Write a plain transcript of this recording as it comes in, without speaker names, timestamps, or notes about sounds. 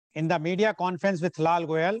in the media conference with Lal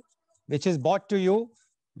Goel, which is brought to you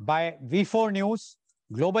by V4 News,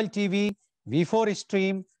 Global TV, V4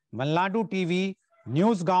 Stream, Malnadu TV,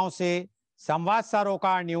 News Gaon Se, Samvad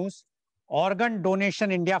Sarokar News, Organ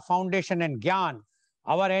Donation India Foundation and Gyan.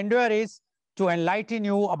 Our endeavor is to enlighten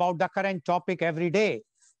you about the current topic every day.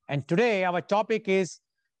 And today our topic is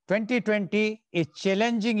 2020, a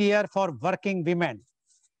challenging year for working women.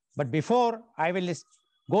 But before I will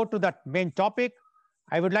go to the main topic,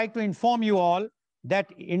 I would like to inform you all that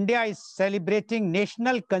India is celebrating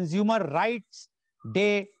National Consumer Rights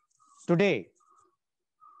Day today.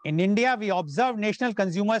 In India, we observe National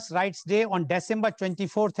Consumers Rights Day on December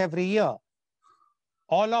 24th every year.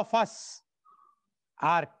 All of us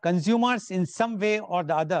are consumers in some way or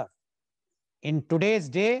the other. In today's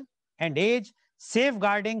day and age,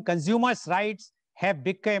 safeguarding consumers' rights have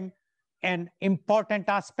become an important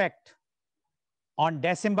aspect. On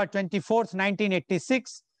December 24th,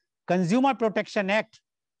 1986, Consumer Protection Act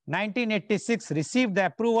 1986 received the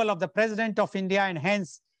approval of the President of India and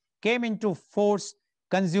hence came into force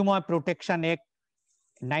Consumer Protection Act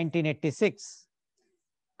 1986.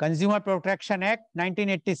 Consumer Protection Act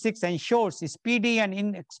 1986 ensures speedy and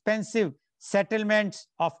inexpensive settlements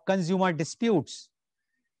of consumer disputes.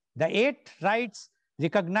 The 8 rights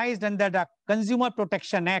recognized under the Consumer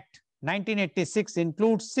Protection Act 1986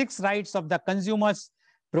 includes 6 rights of the consumers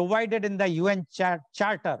provided in the UN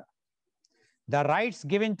Charter. The rights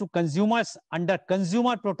given to consumers under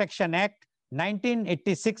Consumer Protection Act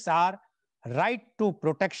 1986 are right to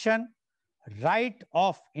protection, right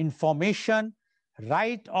of information,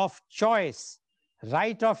 right of choice,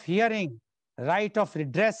 right of hearing, right of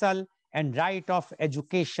redressal, and right of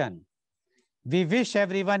education. We wish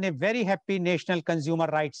everyone a very happy National Consumer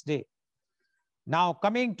Rights Day. Now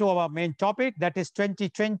coming to our main topic, that is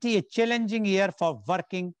 2020, a challenging year for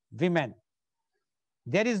working women.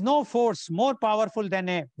 There is no force more powerful than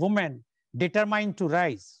a woman determined to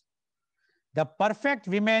rise. The perfect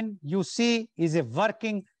woman you see is a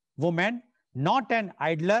working woman, not an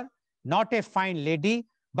idler, not a fine lady,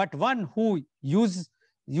 but one who uses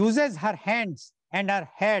her hands and her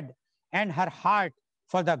head and her heart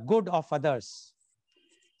for the good of others.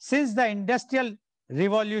 Since the Industrial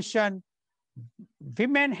Revolution,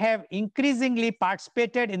 women have increasingly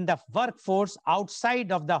participated in the workforce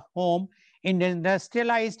outside of the home in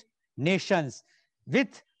industrialized nations,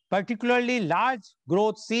 with particularly large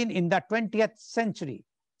growth seen in the 20th century.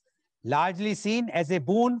 Largely seen as a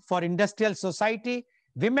boon for industrial society,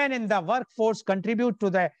 women in the workforce contribute to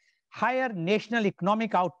the higher national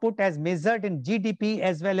economic output as measured in GDP,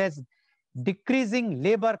 as well as decreasing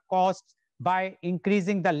labor costs by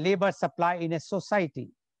increasing the labor supply in a society.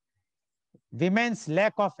 Women's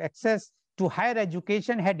lack of access to higher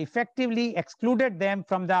education had effectively excluded them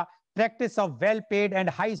from the practice of well-paid and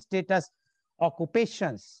high-status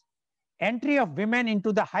occupations. Entry of women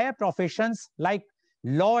into the higher professions like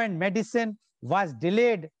law and medicine was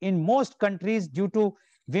delayed in most countries due to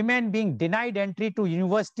women being denied entry to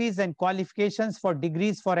universities and qualifications for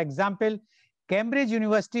degrees. For example, Cambridge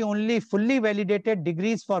University only fully validated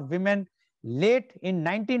degrees for women late in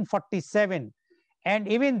 1947, and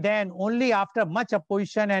even then only after much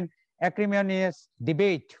opposition and acrimonious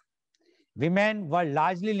debate. Women were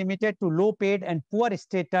largely limited to low-paid and poor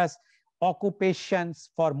status occupations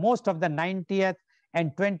for most of the 19th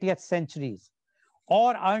and 20th centuries,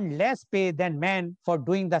 or earned less pay than men for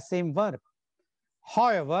doing the same work.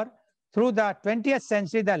 However, through the 20th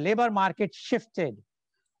century, the labor market shifted.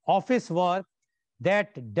 Office work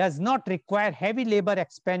that does not require heavy labor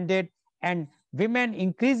expended, and women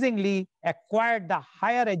increasingly acquired the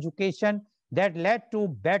higher education that led to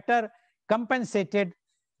better compensated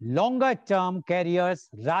longer-term careers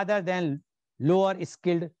rather than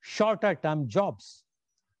lower-skilled, shorter-term jobs.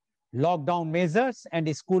 Lockdown measures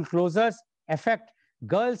and school closures affect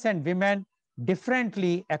girls and women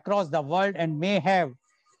differently across the world and may have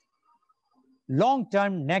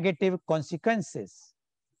long-term negative consequences.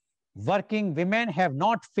 Working women have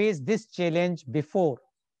not faced this challenge before.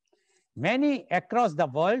 Many across the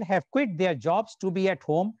world have quit their jobs to be at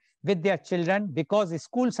home with their children because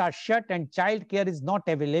schools are shut and childcare is not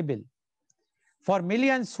available. For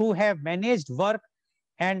millions who have managed work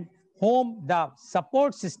and home, the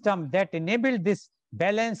support system that enabled this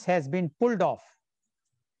balance has been pulled off.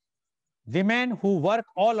 Women who work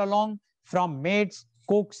all along, from maids,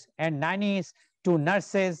 cooks, and nannies to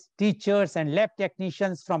nurses, teachers, and lab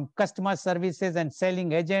technicians, from customer services and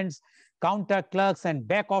selling agents, counter clerks, and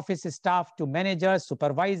back office staff to managers,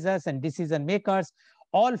 supervisors, and decision makers,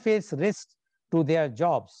 all face risks to their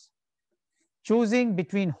jobs. Choosing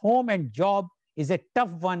between home and job is a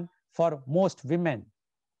tough one for most women.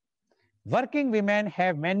 Working women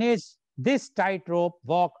have managed this tightrope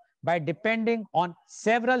walk by depending on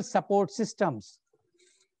several support systems: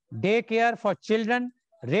 daycare for children,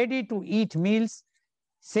 ready to eat meals,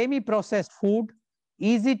 semi processed food,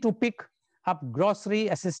 easy to pick up grocery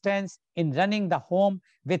assistance in running the home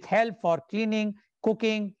with help for cleaning,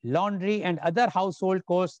 cooking, laundry, and other household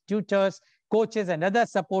chores, tutors, coaches, and other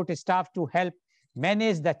support staff to help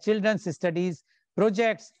manage the children's studies,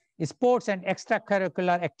 projects, sports, and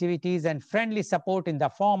extracurricular activities, and friendly support in the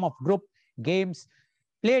form of group games,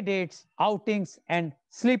 play dates, outings, and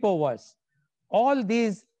sleepovers. All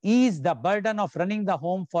these ease the burden of running the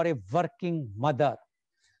home for a working mother.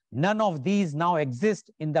 None of these now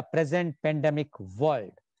exist in the present pandemic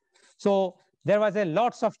world. So there was a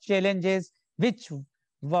lots of challenges which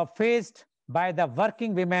were faced by the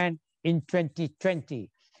working women in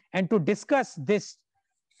 2020. And to discuss this,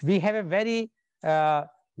 we have a very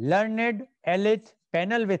learned elite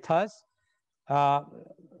panel with us, uh,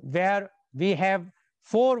 where we have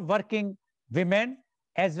 4 working women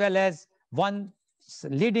as well as one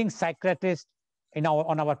leading psychiatrist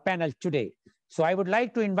on our panel today. So I would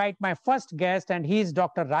like to invite my first guest, and he is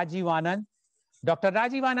Dr. Rajiv Anand. Dr.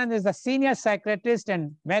 Rajiv Anand is a senior psychiatrist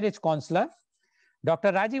and marriage counselor.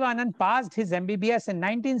 Dr. Rajiv Anand passed his MBBS in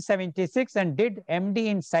 1976 and did MD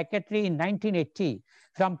in psychiatry in 1980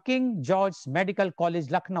 from King George's Medical College,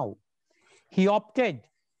 Lucknow. He opted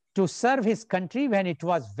to serve his country when it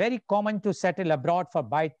was very common to settle abroad for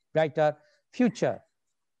brighter future.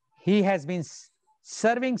 He has been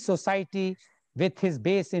serving society with his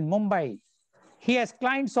base in Mumbai. He has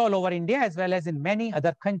clients all over India as well as in many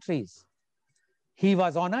other countries. He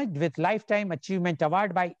was honored with Lifetime Achievement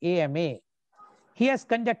Award by AMA. He has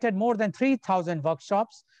conducted more than 3,000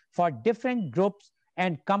 workshops for different groups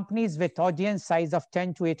and companies with audience size of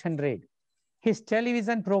 10 to 800. His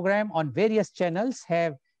television program on various channels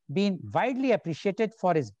have been widely appreciated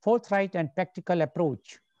for his forthright and practical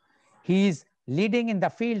approach. He is leading in the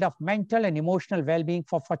field of mental and emotional well-being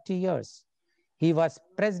for 40 years. He was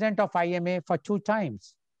president of IMA for 2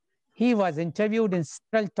 times. He was interviewed in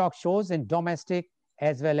several talk shows in domestic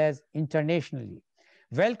as well as internationally.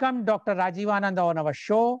 Welcome, Dr. Rajiv Anand, on our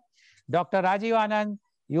show. Dr. Rajiv Anand,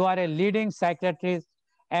 you are a leading psychiatrist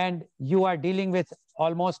and you are dealing with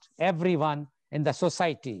almost everyone in the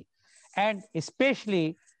society. And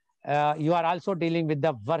especially, you are also dealing with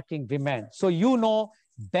the working women. So you know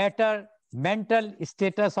better mental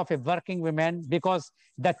status of a working woman, because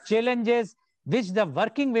the challenges which the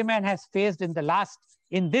working women has faced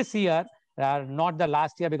in this year, not the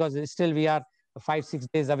last year, because still we are 5-6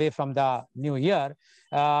 days away from the new year,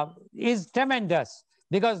 is tremendous,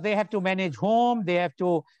 because they have to manage home, they have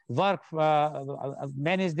to work,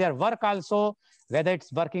 manage their work also, whether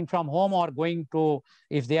it's working from home or going to,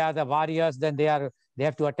 if they are the warriors, then they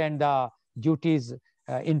have to attend the duties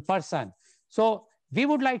in person. So we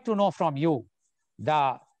would like to know from you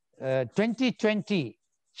the 2020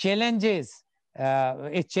 challenges,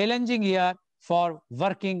 a challenging year for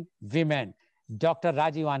working women. Dr.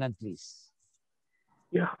 Rajiv Anand, please.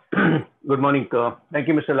 Yeah, good morning. Thank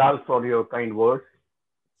you, Mr. Lal, for your kind words,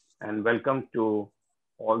 and welcome to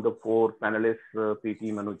all the 4 panelists,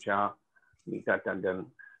 Preeti Manucha, Neeta Tandon,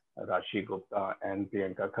 Rashi Gupta, and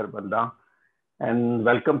Priyanka Kharbanda. And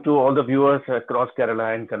welcome to all the viewers across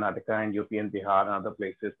Kerala and Karnataka and UP and Bihar and other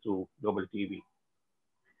places through Global TV.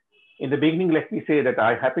 In the beginning, let me say that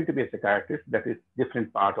I happen to be a psychiatrist. That is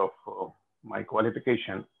different part of my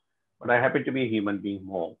qualification, but I happen to be a human being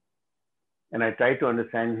more. And I try to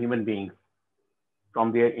understand human beings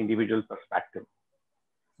from their individual perspective,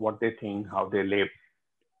 what they think, how they live,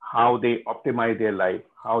 how they optimize their life,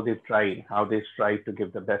 how they strive to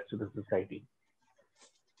give the best to the society.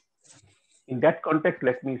 In that context,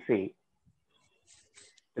 let me say,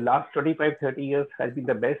 the last 25, 30 years has been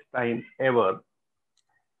the best time ever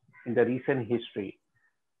in the recent history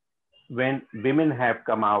when women have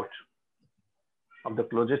come out of the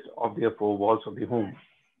closest of their 4 walls of the home.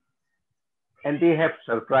 And they have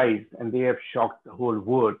surprised and they have shocked the whole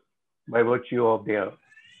world by virtue of their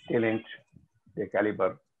talent, their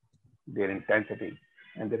caliber, their intensity,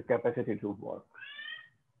 and their capacity to work.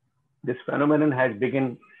 This phenomenon has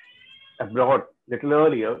begun abroad little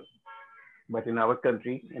earlier, but in our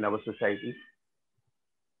country, in our society,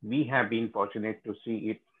 we have been fortunate to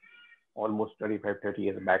see it almost 25, 30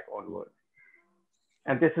 years back onward.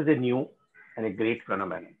 And this is a new and a great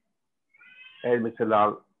phenomenon. As Mr.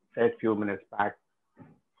 Lal said a few minutes back,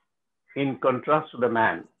 in contrast to the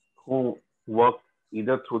man who worked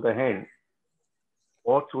either through the hand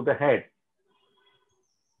or through the head,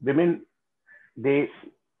 women, they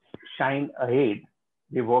shine ahead.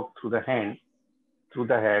 They work through the hand, through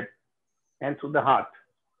the head, and through the heart.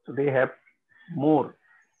 So they have more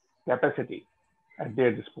capacity at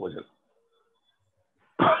their disposal.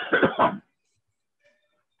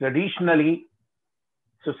 Traditionally,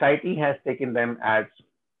 society has taken them as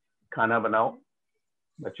खाना बनाओ,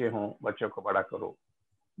 बच्चे हों, बच्चों को बड़ा करो,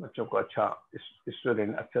 बच्चों को अच्छा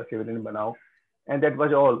स्टूडेंट, अच्छा सिविलियन बनाओ, and that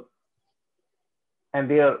was all. And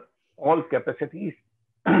their all capacities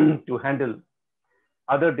to handle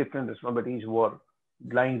other different responsibilities were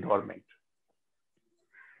lying dormant.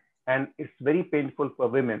 And it's very painful for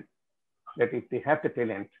women that if they have the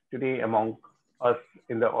talent, today among us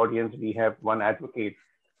in the audience, we have one advocate,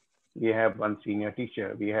 we have one senior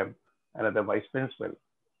teacher, we have another vice principal,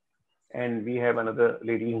 and we have another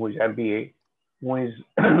lady who is MBA, who is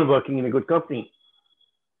working in a good company.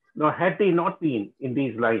 Now, had they not been in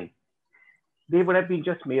these lines, they would have been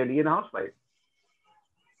just merely an housewife.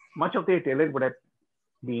 Much of their talent would have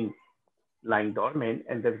been lying dormant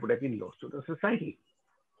and that would have been lost to the society.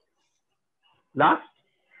 Last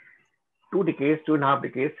 2 decades, 2.5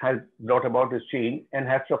 decades has brought about this change and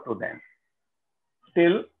hats off to them.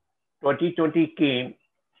 Till 2020 came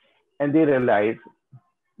and they realized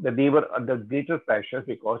that they were under greater pressure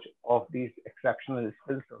because of these exceptional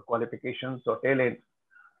skills or qualifications or talent.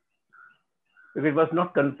 If it was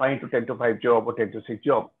not confined to 10 to 5 job or 10 to 6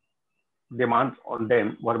 job, demands on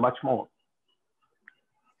them were much more.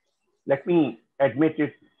 Let me admit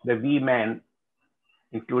it, the we men,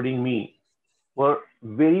 including me, were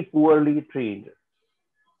very poorly trained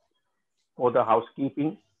for the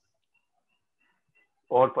housekeeping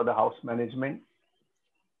or for the house management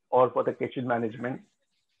or for the kitchen management.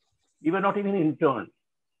 We were not even interns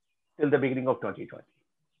till the beginning of 2020.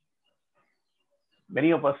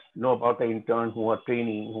 Many of us know about the interns who are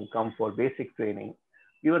training, who come for basic training.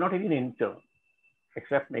 We were not even interns,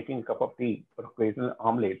 except making a cup of tea or occasional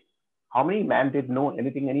omelette. How many men did know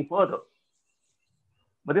anything any further?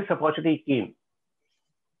 But this opportunity came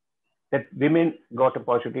that women got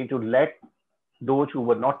opportunity to let those who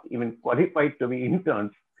were not even qualified to be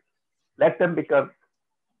interns, let them become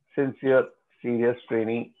sincere, serious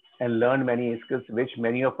training and learn many skills which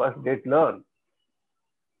many of us did learn.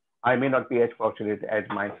 I may not be as fortunate as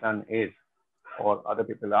my son is or other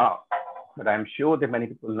people are, but I'm sure that many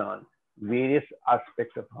people learn various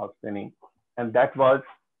aspects of house cleaning. And that was,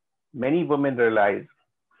 many women realized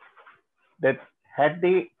that had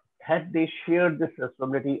they shared this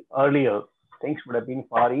responsibility earlier, things would have been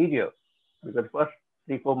far easier. Because first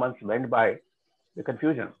 3-4 months went by, the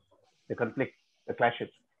confusion, the conflict, the clashes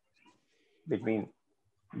between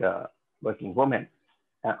the working woman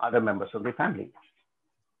and other members of the family.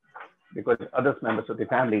 Because other members of the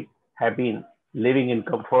family have been living in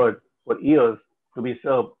comfort for years to be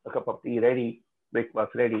served a cup of tea ready,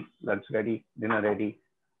 breakfast ready, lunch ready, dinner ready,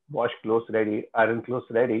 wash clothes ready, iron clothes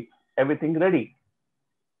ready, everything ready.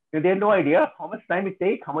 They have no idea how much time it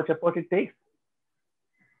takes, how much effort it takes,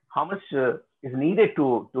 how much is needed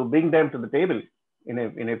to bring them to the table in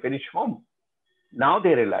a finished form. Now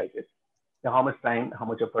they realize it, how much time, how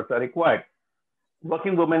much efforts are required.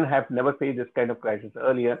 Working women have never faced this kind of crisis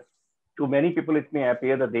earlier. To many people, it may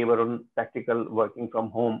appear that they were on practical working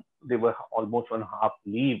from home. They were almost on half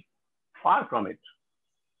leave. Far from it.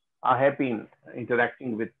 I have been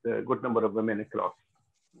interacting with a good number of women across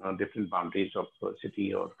different boundaries of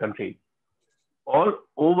city or country, all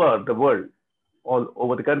over the world, all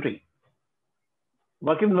over the country.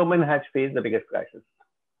 Working women has faced the biggest crisis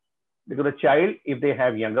because a child, if they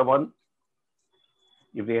have younger one,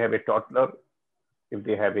 if they have a toddler, if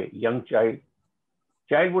they have a young child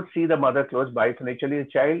would see the mother close by. So naturally, the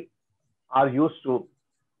child are used to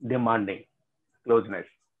demanding closeness,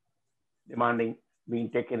 demanding being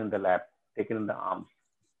taken in the lap, taken in the arms,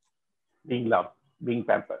 being loved, being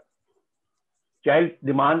pampered. Child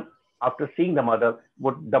demand after seeing the mother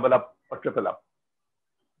would double up or triple up.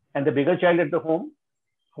 And the bigger child at the home,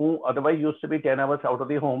 who otherwise used to be 10 hours out of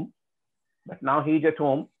the home, but now he is at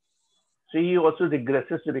home. So he also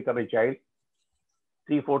regresses to become a child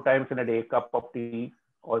 3-4 times in a day, cup of tea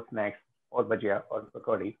or snacks or bhajia or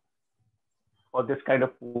pakodi or this kind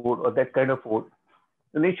of food or that kind of food.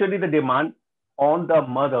 So naturally the demand on the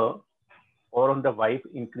mother or on the wife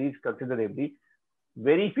increased considerably.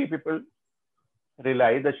 Very few people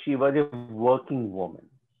realized that she was a working woman.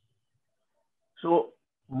 So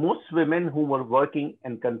most women who were working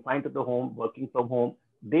and confined to the home, working from home,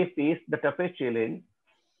 they faced the toughest challenge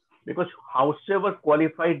because however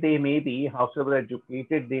qualified they may be, however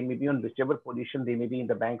educated they may be, on whichever position they may be in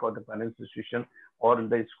the bank or the finance institution or in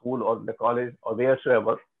the school or the college or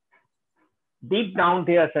wheresoever, deep down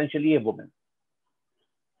they are essentially a woman.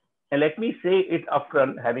 And let me say it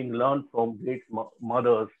upfront, having learned from great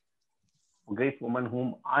mothers a great woman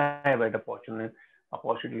whom I have had opportunity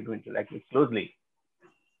to interact with closely,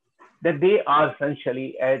 that they are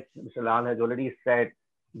essentially, as Mr. Lal has already said,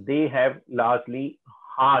 they have largely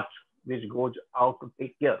heart which goes out to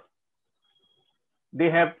take care. They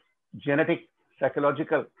have genetic,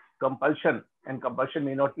 psychological compulsion, and compulsion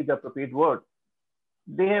may not be the appropriate word.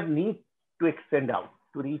 They have need to extend out,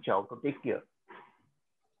 to reach out, to take care.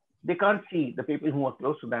 They can't see the people who are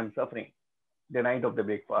close to them suffering, denied of the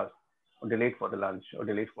breakfast, or delayed for the lunch, or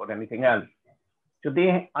delayed for anything else. So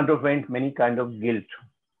they underwent many kind of guilt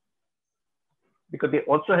because they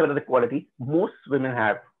also have another quality. Most women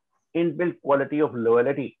have inbuilt quality of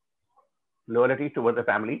loyalty towards the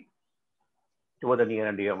family, towards the near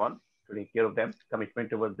and dear one, to take care of them, commitment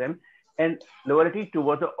towards them, and loyalty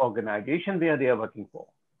towards the organization where they are working for.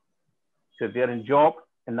 So if they are in job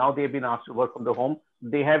and now they've been asked to work from the home,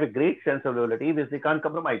 they have a great sense of loyalty which they can't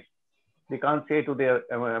compromise. They can't say to their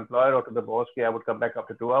employer or to the boss, okay, I would come back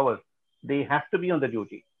after 2 hours. They have to be on the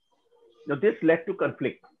duty. Now this led to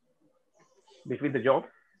conflict between the job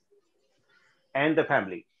and the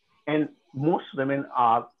family. And most women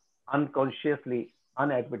are unconsciously,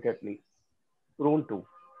 unadmittedly prone to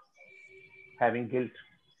having guilt.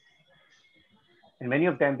 And many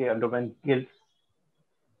of them, they underwent guilt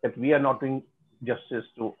that we are not doing justice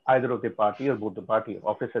to either of the party or both the party,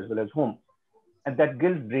 office as well as home. And that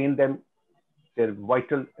guilt drained them their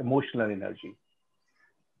vital emotional energy.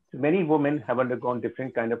 So many women have undergone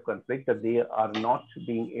different kind of conflict that they are not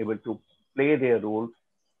being able to play their role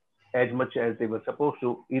as much as they were supposed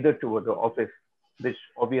to, either toward the office, which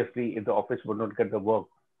obviously if the office would not get the work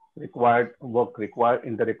required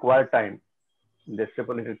in the required time, in the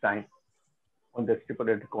stipulated time, on the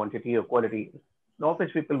stipulated quantity or quality, the office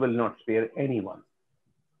people will not spare anyone.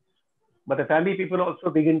 But the family people also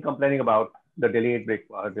begin complaining about the delayed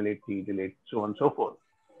breakfast, delayed tea, delayed so on and so forth.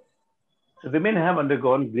 So women have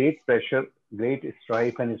undergone great pressure, great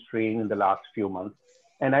strife and strain in the last few months.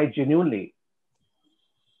 And I genuinely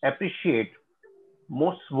appreciate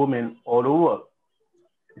most women all over,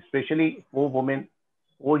 especially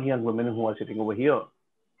four young women who are sitting over here.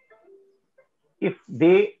 If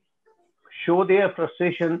they show their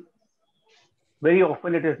frustration, very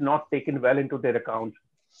often it is not taken well into their account.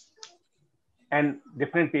 And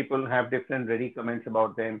different people have different ready comments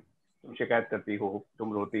about them. तुम शिकायत करती हो,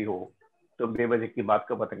 तुम रोती हो, तुम बेवजह की बात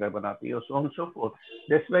का पतंगर बनाती हो, so on and so forth.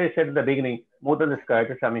 That's why I said at the beginning, more than the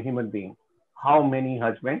scientist, I'm a human being. How many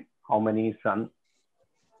husbands, how many sons,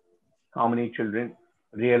 how many children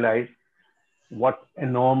realize what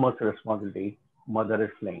enormous responsibility mother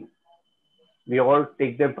is playing? We all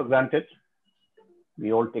take them for granted.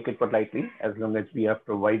 We all take it for lightly as long as we are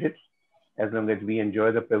provided, as long as we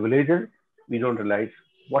enjoy the privileges. We don't realize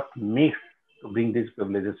what makes to bring these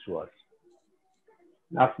privileges to us.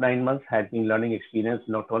 Last 9 months has been learning experience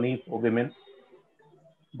not only for women,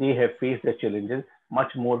 they have faced the challenges,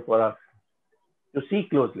 much more for us to see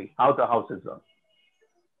closely how the house is run,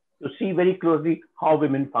 to see very closely how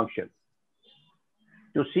women function,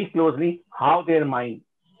 to see closely how their mind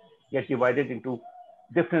gets divided into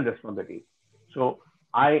different responsibilities. So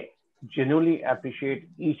I genuinely appreciate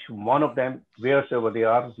each one of them, wherever they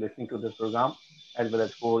are listening to this program, as well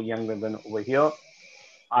as four young women over here.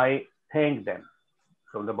 I thank them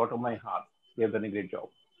from the bottom of my heart. They have done a great job.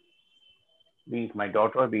 Be it my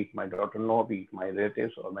daughter, be it my daughter-in-law, be it my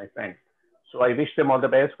relatives or my friends. So I wish them all the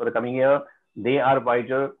best for the coming year. They are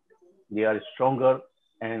wiser, they are stronger,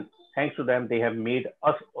 and thanks to them, they have made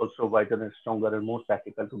us also wiser and stronger and more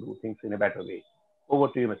practical to do things in a better way. Over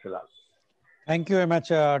to you, Mr. Lal. Thank you very much,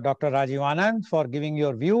 Dr. Rajiv Anand, for giving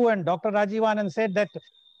your view. And Dr. Rajiv Anand said that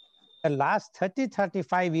the last 30,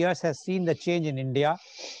 35 years has seen the change in India.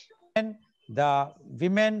 And the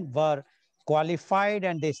women were qualified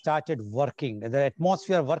and they started working. The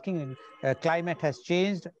atmosphere, working climate has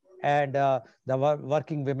changed, and the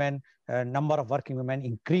working women, number of working women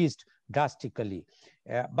increased drastically.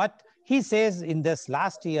 But he says in this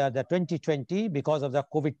last year, the 2020, because of the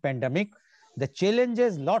COVID pandemic, the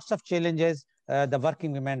challenges, lots of challenges the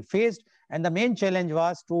working women faced. And the main challenge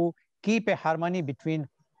was to keep a harmony between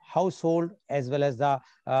household as well as the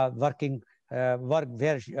working work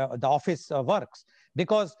where the office works.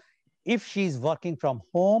 Because if she is working from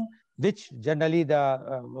home, which generally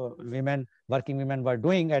the working women were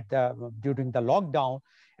doing during the lockdown,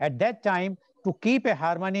 at that time, to keep a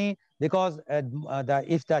harmony, because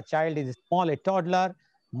if the child is small, a toddler,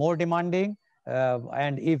 more demanding,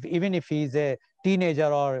 and even if he is a teenager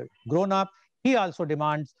or grown up, he also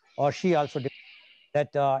demands, or she also demands,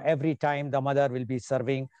 that every time the mother will be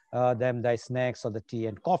serving them the snacks or the tea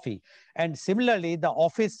and coffee. And similarly, the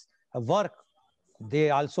office work they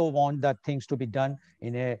also want the things to be done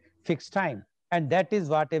in a fixed time. And that is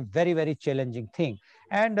what a very, very challenging thing.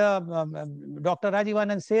 And Dr.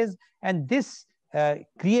 Rajivanan says, and this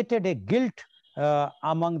created a guilt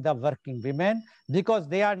among the working women, because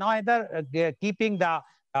they are neither they are keeping the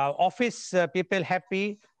office people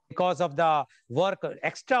happy because of the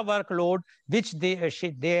extra workload which they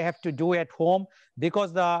have to do at home,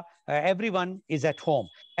 because the everyone is at home,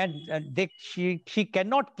 and she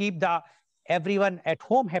cannot keep the everyone at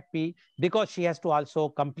home happy, because she has to also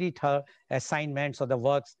complete her assignments or the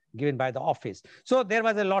works given by the office. So there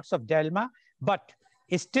was a lots of dilemma, but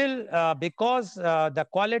still because the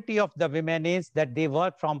quality of the women is that they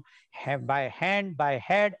work from by hand, by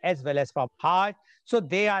head, as well as from heart. So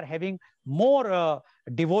they are having more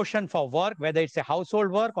devotion for work, whether it's a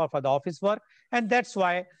household work or for the office work. And that's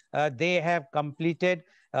why they have completed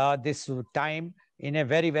this time in a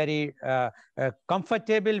very, very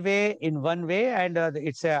comfortable way, in one way. And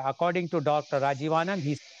it's according to Dr. Rajivanan,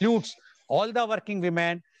 he salutes all the working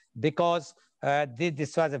women, because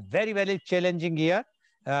this was a very, very challenging year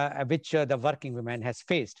which the working women has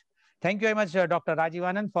faced. Thank you very much, Dr.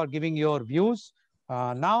 Rajivanan, for giving your views.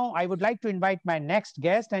 Now, I would like to invite my next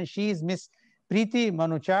guest, and she is Miss Preeti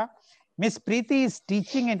Manucha. Miss Preeti is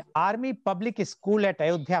teaching in Army Public School at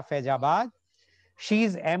Ayodhya, Faizabad. She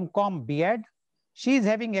is MCom B.Ed. She is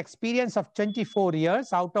having experience of 24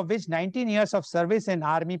 years, out of which 19 years of service in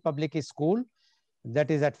Army Public School,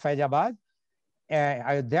 that is at Faizabad,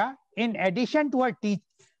 Ayodhya. In addition to her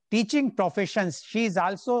teaching professions, she is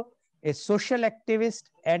also a social activist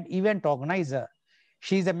and event organizer.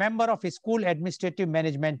 She is a member of a school administrative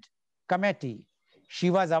management committee. She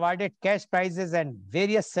was awarded cash prizes and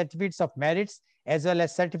various certificates of merits, as well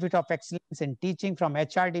as certificate of excellence in teaching from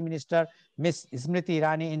HRD Minister Ms. Smriti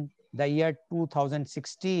Irani in the year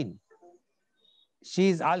 2016. She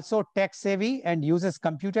is also tech savvy and uses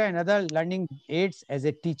computer and other learning aids as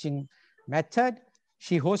a teaching method.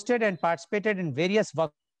 She hosted and participated in various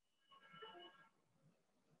workshops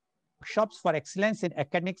for excellence in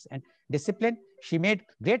academics and discipline. She made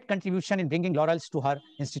great contribution in bringing laurels to her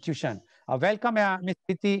institution. Welcome, Ms.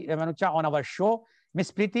 Preeti Manucha, on our show.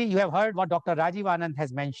 Ms. Preeti, you have heard what Dr. Rajiv Anand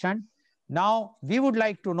has mentioned. Now, we would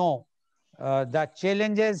like to know the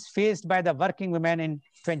challenges faced by the working women in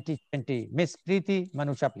 2020. Ms. Preeti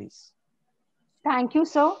Manucha, please. Thank you,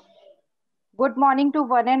 sir. Good morning to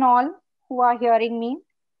one and all who are hearing me.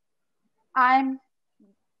 I'm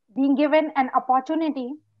being given an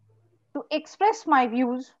opportunity to express my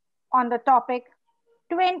views on the topic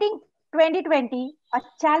 2020, a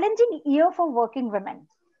challenging year for working women.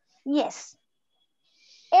 Yes,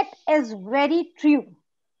 it is very true.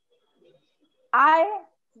 I,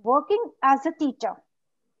 working as a teacher,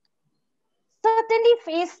 certainly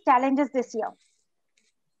faced challenges this year,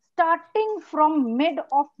 starting from mid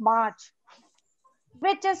of March,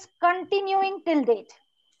 which is continuing till date.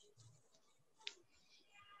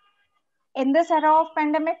 In this era of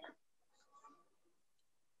pandemic,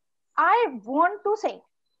 I want to say,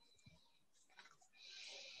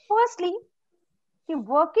 firstly, the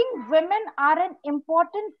working women are an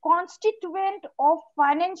important constituent of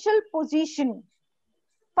financial position,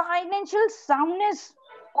 financial soundness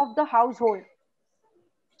of the household.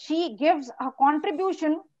 She gives a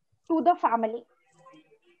contribution to the family,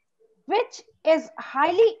 which is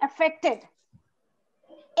highly affected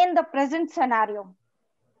in the present scenario,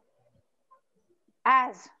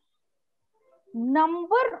 as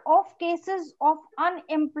number of cases of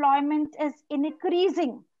unemployment is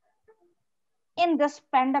increasing in this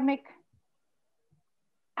pandemic,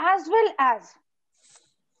 as well as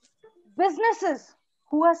businesses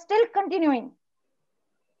who are still continuing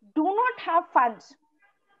do not have funds,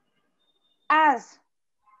 as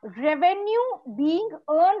revenue being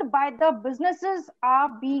earned by the businesses are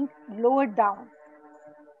being lowered down.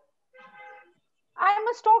 I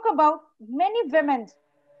must talk about many women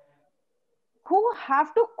who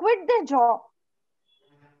have to quit their job,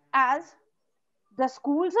 as the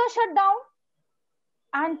schools are shut down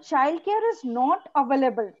and childcare is not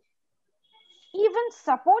available. Even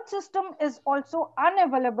support system is also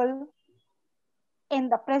unavailable in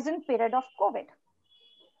the present period of COVID.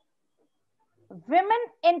 Women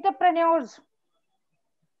entrepreneurs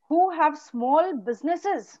who have small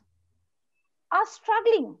businesses are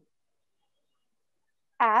struggling,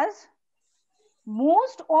 as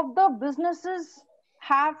most of the businesses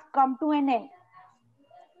have come to an end.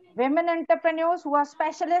 Women entrepreneurs who are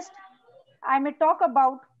specialists, I may talk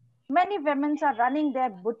about, many women are running their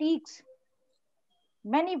boutiques,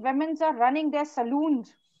 many women are running their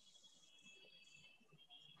saloons,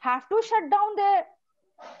 have to shut down their,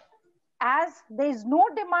 as there is no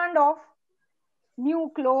demand of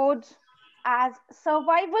new clothes. As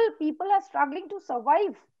survival, people are struggling to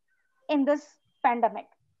survive in this pandemic.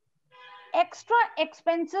 Extra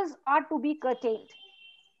expenses are to be curtailed,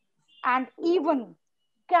 and even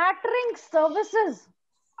catering services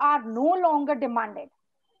are no longer demanded.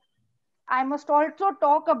 I must also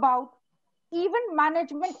talk about event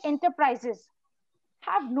management enterprises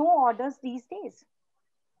have no orders these days.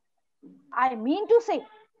 I mean to say,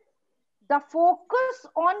 the focus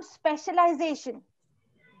on specialization,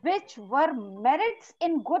 which were merits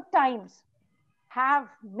in good times, have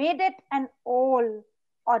made it an all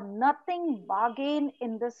or nothing bargain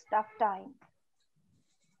in this tough time.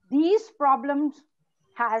 These problems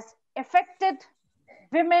has affected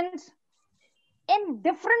women's in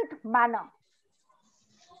different manner.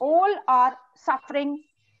 All are suffering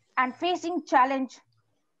and facing challenge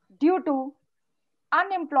due to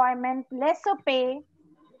unemployment, lesser pay,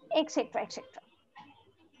 etc. etc.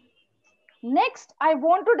 Next, I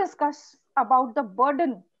want to discuss about the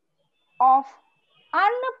burden of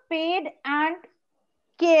unpaid and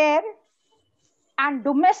care and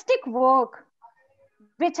domestic work,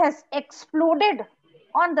 which has exploded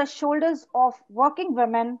on the shoulders of working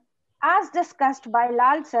women, as discussed by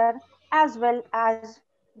Lal sir as well as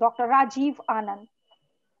Dr. Rajiv Anand.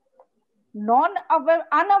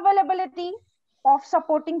 Unavailability of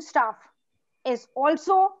supporting staff is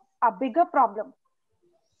also a bigger problem.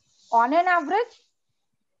 On an average,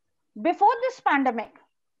 before this pandemic,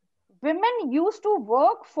 women used to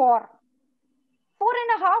work for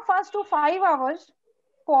 4.5 hours to 5 hours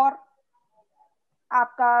for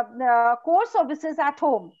core services at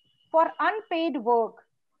home for unpaid work.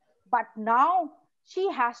 But now she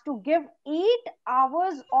has to give 8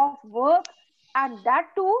 hours of work, and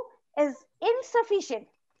that too is insufficient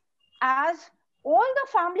as all the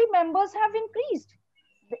family members have increased.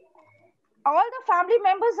 All the family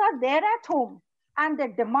members are there at home and the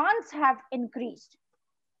demands have increased.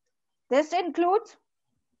 This includes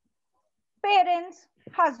parents,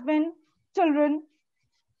 husband, children,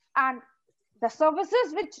 and the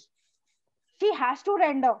services which she has to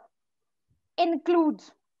render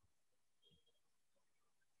includes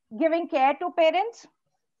giving care to parents,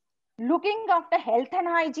 looking after health and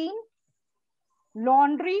hygiene,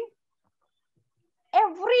 laundry,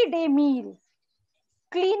 everyday meal,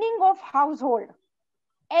 cleaning of household,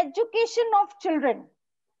 education of children,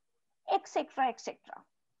 etc. etc.,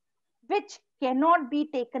 which cannot be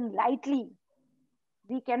taken lightly.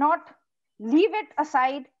 We cannot leave it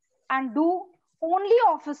aside and do only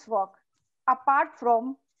office work apart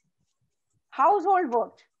from household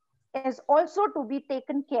work is also to be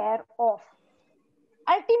taken care of.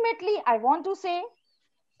 Ultimately, I want to say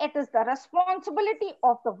it is the responsibility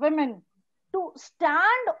of the women to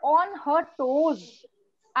stand on her toes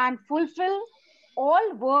and fulfill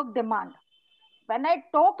all work demand. When I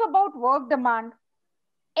talk about work demand,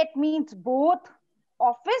 it means both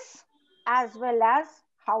office as well as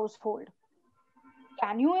household.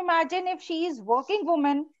 Can you imagine if she is working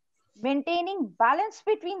woman maintaining balance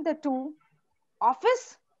between the two,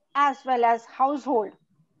 office as well as household?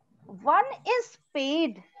 One is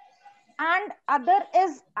paid and other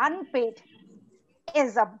is unpaid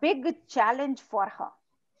is a big challenge for her.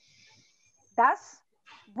 Thus,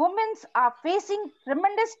 women are facing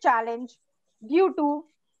tremendous challenge due to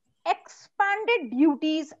expanded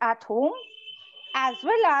duties at home as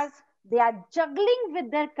well as they are juggling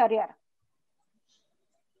with their career.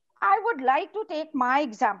 I would like to take my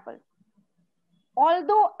example.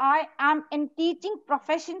 Although I am in teaching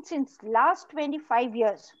profession since last 25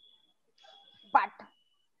 years, but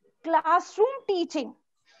classroom teaching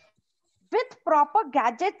with proper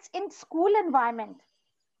gadgets in school environment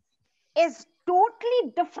is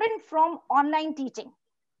totally different from online teaching.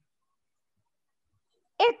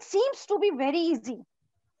 It seems to be very easy.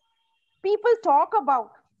 People talk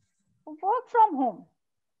about work from home.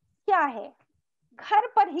 क्या है? घर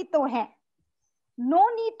पर ही तो है. No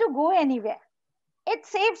need to go anywhere. It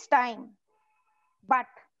saves time. But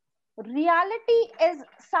reality is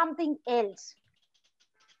something else.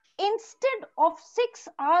 Instead of 6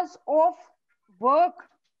 hours of work,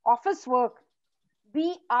 office work,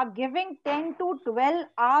 we are giving 10 to 12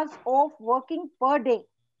 hours of working per day,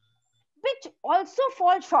 which also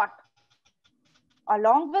falls short.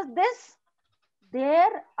 Along with this,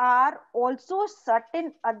 there are also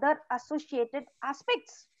certain other associated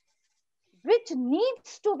aspects which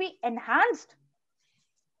needs to be enhanced.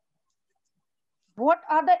 What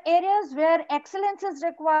are the areas where excellence is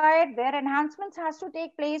required, where enhancements has to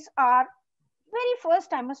take place are, very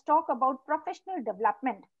first I must talk about professional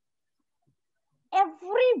development.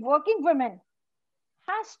 Every working woman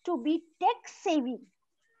has to be tech savvy.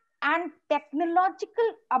 and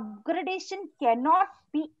technological upgradation cannot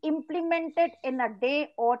be implemented in a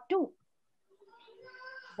day or two.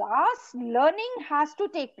 Vast learning has to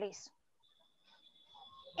take place.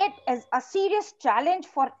 It is a serious challenge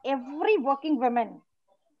for every working woman,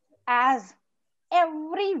 as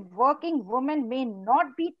every working woman may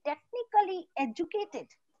not be technically educated.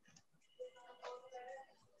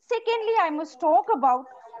 Secondly, I must talk about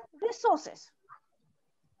resources.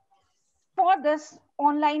 For this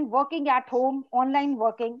online working at home, online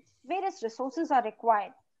working, various resources are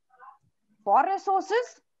required. For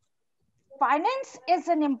resources, finance is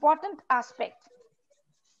an important aspect.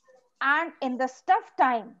 And in the tough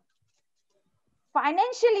time,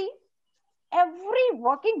 financially, every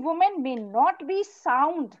working woman may not be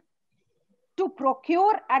sound to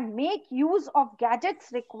procure and make use of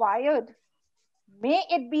gadgets required. May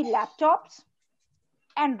it be laptops,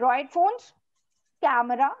 Android phones,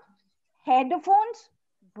 camera, headphones,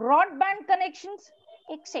 broadband connections,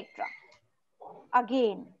 etc.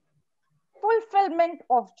 Again, fulfillment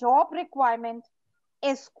of job requirement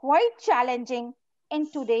is quite challenging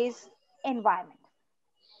in today's environment.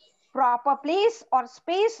 Proper place or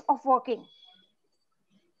space of working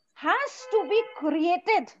has to be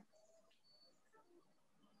created.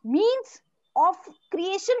 Means of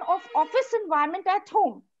creation of office environment at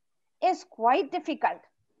home is quite difficult.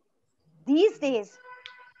 These days,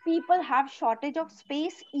 people have shortage of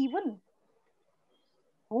space even.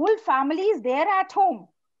 Whole families there at home.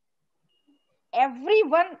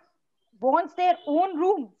 Everyone wants their own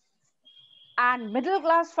room. And middle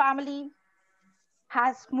class family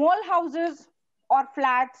has small houses or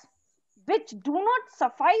flats which do not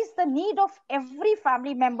suffice the need of every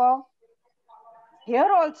family member. Here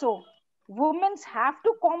also, women have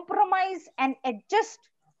to compromise and adjust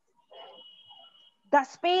the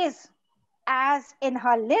space, as in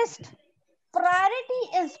her list. Priority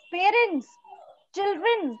is parents,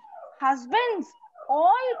 children, husbands,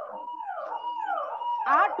 all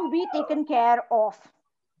are to be taken care of.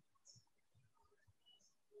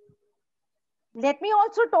 Let me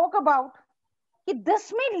also talk about that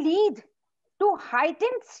this may lead to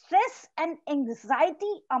heightened stress and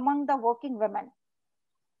anxiety among the working women.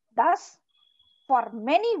 Thus, for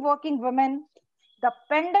many working women, the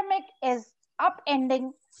pandemic is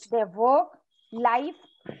upending their work life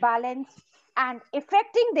balance and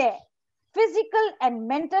affecting their physical and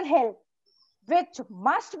mental health, which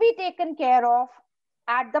must be taken care of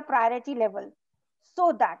at the priority level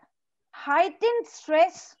so that heightened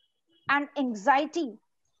stress and anxiety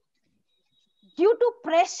due to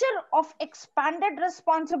pressure of expanded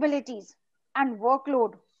responsibilities and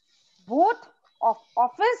workload, both of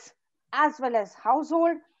office as well as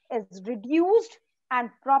household, is reduced and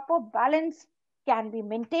proper balance can be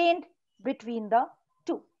maintained between the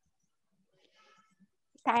two.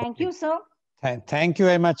 Thank you, sir. Thank you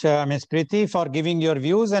very much, Ms. Preeti, for giving your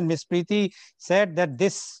views. And Ms. Preeti said that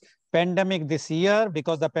this pandemic this year,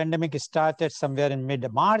 because the pandemic started somewhere in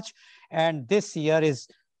mid-March, and this year is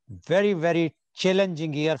very, very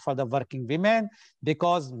challenging year for the working women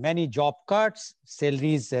because many job cuts,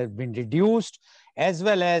 salaries have been reduced, as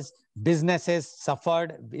well as businesses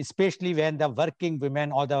suffered, especially when the working women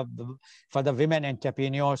or for the women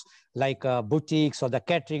entrepreneurs like boutiques or the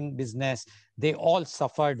catering business, they all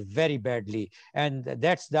suffered very badly. And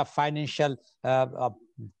that's the financial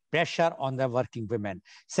pressure on the working women.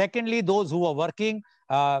 Secondly, those who are working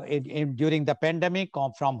during the pandemic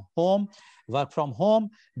from home, work from home,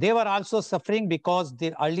 they were also suffering because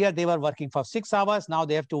earlier they were working for 6 hours. Now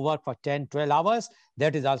they have to work for 10, 12 hours.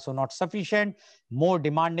 That is also not sufficient. More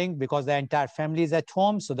demanding because the entire family is at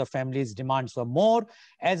home. So the family's demands were more,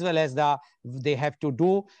 as well as they have to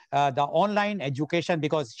do the online education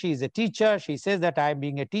because she is a teacher. She says that I am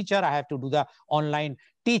being a teacher, I have to do the online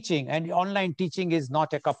teaching, and online teaching is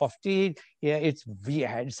not a cup of tea. It's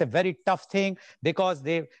a very tough thing because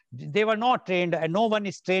they were not trained, and no one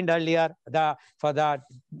is trained earlier for the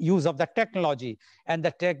use of the technology,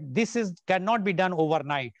 and this cannot be done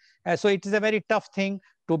overnight. So it is a very tough thing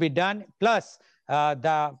to be done. Plus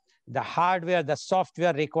the hardware, the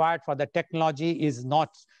software required for the technology is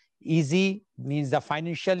not easy, means the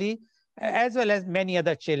financially, as well as many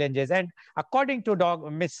other challenges. And according to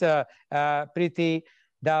Ms. Preeti,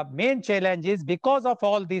 the main challenge is because of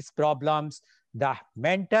all these problems, the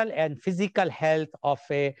mental and physical health of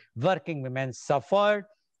a working woman suffered,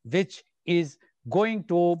 which is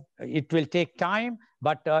it will take time,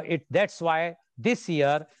 but that's why this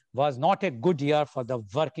year was not a good year for the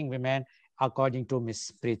working women, according to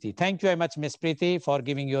Ms. Preeti. Thank you very much, Ms. Preeti, for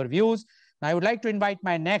giving your views. Now, I would like to invite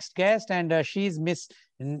my next guest, and she is Ms.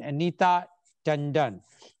 Neeta Tandon.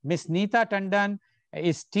 Ms. Neeta Tandon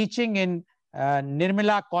is teaching in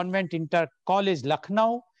Nirmala Convent Inter College,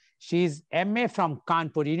 Lucknow. She is MA from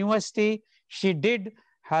Kanpur University. She did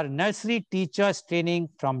her nursery teachers training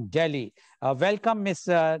from Delhi. Welcome, Miss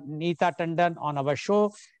Neeta Tandon on our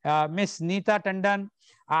show. Miss Neeta Tandon,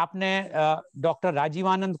 आपने doctor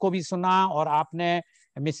राजीवानंद को भी सुना और आपने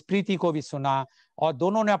miss प्रीति को भी सुना, और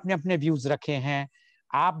दोनों ने अपने अपने व्यूज रखे हैं.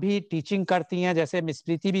 आप भी टीचिंग करती हैं जैसे मिस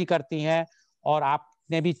प्रीति भी करती हैं, और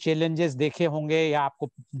आपने भी चैलेंजेस देखे होंगे, या आपको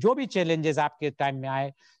जो भी चैलेंजेस आपके टाइम में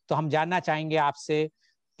आए, तो हम जानना चाहेंगे आपसे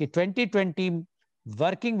कि 2020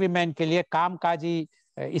 वर्किंग विमेन के लिए, कामकाजी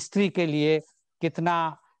स्त्री के लिए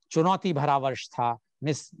कितना चुनौती भरा वर्ष था.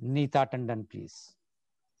 Miss Nita Tandon please.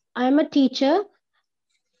 I am a teacher.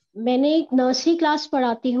 मैंने एक नर्सरी क्लास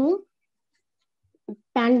पढ़ाती हूँ.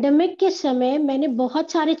 पैंडेमिक के समय मैंने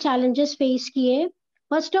बहुत सारे चैलेंजेस फेस किए.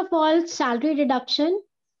 First of all salary deduction,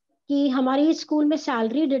 कि हमारी स्कूल में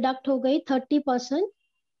सैलरी डिडक्ट हो गई 30%.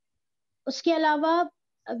 उसके अलावा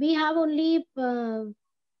we have only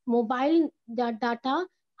mobile data.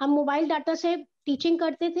 हम मोबाइल डाटा से टीचिंग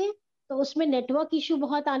करते थे, तो उसमें नेटवर्क इशू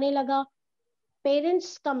बहुत आने लगा.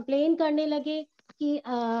 पेरेंट्स कंप्लेन करने लगे कि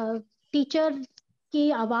टीचर की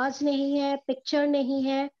आवाज नहीं है, पिक्चर नहीं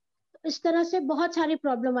है. इस तरह से बहुत सारी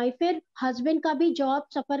प्रॉब्लम आई. फिर हस्बैंड का भी जॉब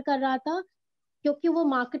सफर कर रहा था, क्योंकि वो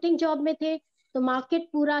मार्केटिंग जॉब में थे, तो मार्केट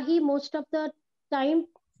पूरा ही मोस्ट ऑफ द टाइम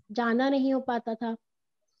जाना नहीं हो पाता था,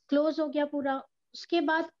 क्लोज हो गया पूरा. उसके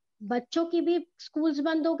बाद बच्चों की भी स्कूल्स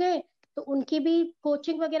बंद हो गए, तो उनकी भी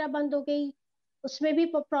कोचिंग वगैरह बंद हो गई. उसमें भी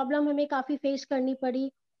प्रॉब्लम हमें काफी फेस करनी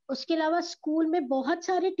पड़ी. उसके अलावा स्कूल में बहुत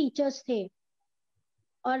सारे टीचर्स थे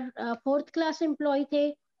और फोर्थ क्लास एम्प्लॉय थे.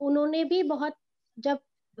 उन्होंने भी बहुत, जब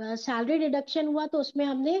सैलरी डिडक्शन हुआ तो उसमें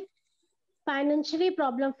हमने फाइनेंशियली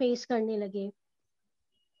प्रॉब्लम फेस करने लगे.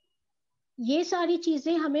 ये सारी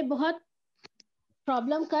चीजें हमें बहुत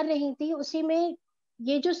प्रॉब्लम कर रही थी. उसी में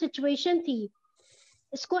ये जो सिचुएशन थी,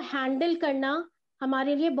 इसको हैंडल करना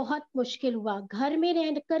हमारे लिए बहुत मुश्किल हुआ. घर में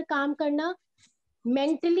रहकर काम करना,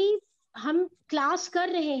 मेंटली हम क्लास कर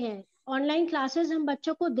रहे हैं, ऑनलाइन क्लासेस हम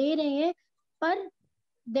बच्चों को दे रहे हैं, पर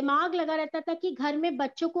दिमाग लगा रहता था कि घर में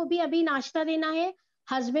बच्चों को भी अभी नाश्ता देना है,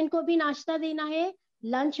 हस्बैंड को भी नाश्ता देना है,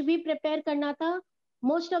 लंच भी प्रिपेयर करना था.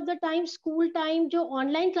 Most of the time school time जो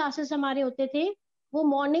ऑनलाइन क्लासेस हमारे होते थे, वो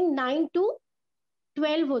मॉर्निंग 9 to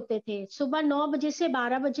 12 होते थे. सुबह 9 बजे से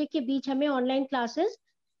 12 बजे के बीच हमें online classes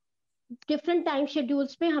different time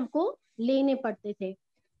schedules पे हमको लेने पड़ते थे.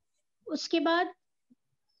 उसके बाद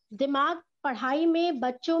दिमाग पढ़ाई में,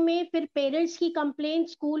 बच्चों में, फिर पेरेंट्स की कंप्लेंट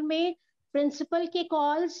स्कूल में, प्रिंसिपल के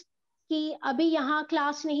कॉल्स कि अभी यहाँ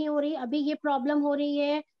क्लास नहीं हो रही, अभी ये प्रॉब्लम हो रही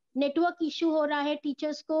है, नेटवर्क इशू हो रहा है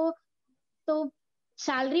टीचर्स को. तो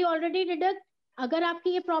सैलरी ऑलरेडी डिडक्ट, अगर आपकी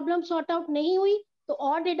ये प्रॉब्लम सॉर्ट आउट नहीं हुई तो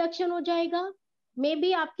और डिडक्शन हो जाएगा, मे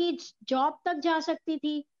बी आपकी जॉब तक जा सकती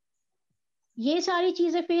थी. ये सारी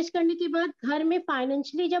चीजें फेस करने के बाद घर में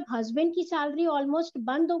फाइनेंशियली जब हस्बैंड की सैलरी ऑलमोस्ट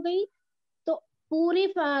बंद हो गई, तो पूरी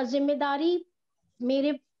जिम्मेदारी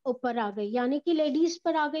मेरे ऊपर आ गई, यानी कि लेडीज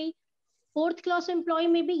पर आ गई. फोर्थ क्लास एम्प्लॉय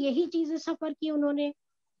में भी यही चीजें सफर की उन्होंने,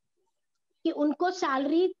 कि उनको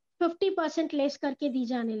सैलरी 50% लेस करके दी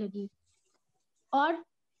जाने लगी. और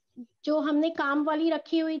जो हमने काम वाली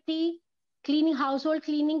रखी हुई थी क्लीनिंग, हाउस होल्ड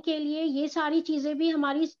क्लीनिंग के लिए, ये सारी चीजें भी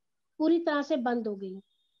हमारी पूरी तरह से बंद हो गई.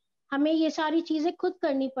 हमें ये सारी चीजें खुद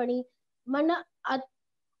करनी पड़ी. वरना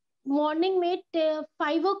मॉर्निंग में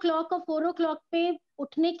 5 o'clock और 4 o'clock पे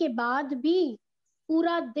उठने के बाद भी,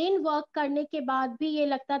 पूरा दिन वर्क करने के बाद भी ये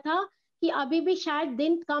लगता था कि अभी भी शायद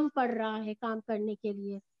दिन कम पड़ रहा है काम करने के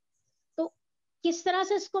लिए. तो किस तरह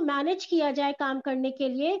से इसको मैनेज किया जाए काम करने के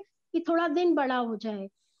लिए कि थोड़ा दिन बड़ा हो जाए.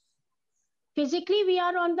 Physically we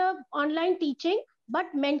are on the online teaching,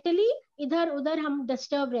 but mentally इधर उधर हम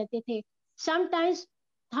डिस्टर्ब रहते थे. समटाइम्स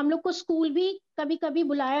हम लोग को स्कूल भी कभी कभी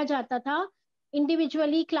बुलाया जाता था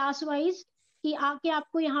इंडिविजुअली, क्लास वाइज, कि आके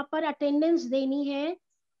आपको यहाँ पर अटेंडेंस देनी है.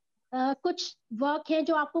 कुछ वर्क है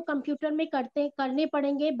जो आपको कंप्यूटर में करने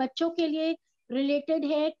पड़ेंगे, बच्चों के लिए रिलेटेड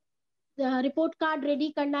है. रिपोर्ट कार्ड रेडी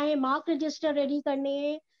करना है, मार्क रजिस्टर रेडी करने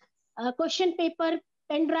हैं, क्वेश्चन पेपर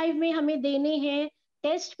पेन ड्राइव में हमें देने हैं,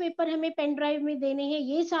 टेस्ट पेपर हमें पेन ड्राइव में देने हैं.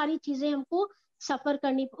 ये सारी चीजें हमको सफर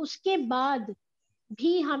करनी. उसके बाद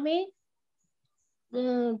भी हमें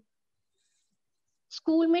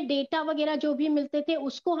स्कूल में डेटा वगैरह जो भी मिलते थे,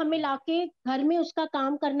 उसको हमें लाके घर में उसका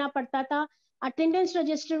काम करना पड़ता था. अटेंडेंस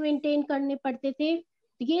रजिस्टर मेंटेन करने पड़ते थे.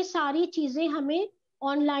 ये सारी चीजें हमें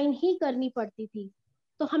ऑनलाइन ही करनी पड़ती थी.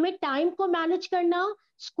 तो हमें टाइम को मैनेज करना,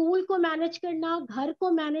 स्कूल को मैनेज करना, घर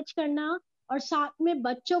को मैनेज करना, और साथ में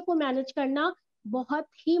बच्चों को मैनेज करना बहुत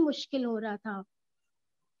ही मुश्किल हो रहा था.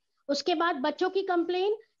 उसके बाद बच्चों की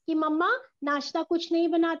कंप्लेन कि मम्मा नाश्ता कुछ नहीं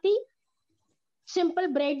बनाती, सिंपल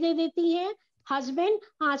ब्रेड दे देती हैं, हस्बैंड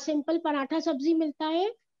हाँ सिंपल पराठा सब्जी मिलता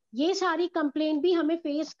है। ये सारी कंप्लेंट भी हमें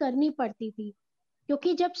फेस करनी पड़ती थी,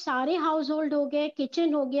 क्योंकि जब सारे हाउस होल्ड हो गए,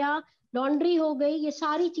 किचन हो गया, लॉन्ड्री हो गई, ये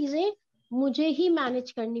सारी चीजें मुझे ही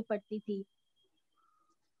मैनेज करनी पड़ती थी।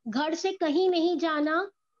 घर से कहीं नहीं जाना,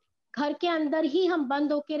 घर के अंदर ही हम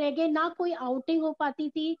बंद होके रह गए, ना कोई आउटिंग हो पाती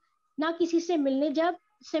थी, ना किसी से मिलने। जब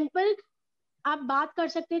सिंपल आप बात कर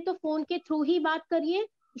सकते हैं तो फोन के थ्रू ही बात करिए,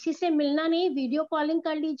 किसी से मिलना नहीं, वीडियो कॉलिंग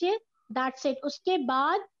कर लीजिए, दैट्स इट। उसके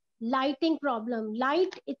बाद लाइटिंग प्रॉब्लम,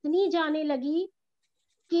 लाइट इतनी जाने लगी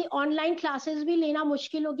कि ऑनलाइन क्लासेस भी लेना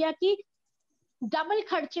मुश्किल हो गया, कि डबल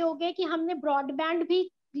खर्चे हो गए, कि हमने ब्रॉडबैंड भी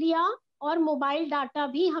लिया और मोबाइल डाटा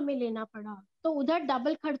भी हमें लेना पड़ा, तो उधर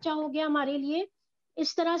डबल खर्चा हो गया हमारे लिए।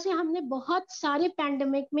 इस तरह से हमने बहुत सारे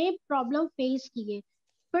पैंडेमिक में प्रॉब्लम फेस किए।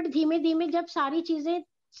 बट धीमे धीमे जब सारी चीजें,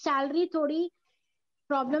 सैलरी थोड़ी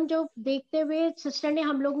प्रॉब्लम जो देखते हुए सिस्टर ने,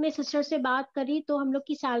 हम लोग ने सिस्टर से बात करी, तो हम लोग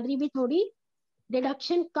की सैलरी भी थोड़ी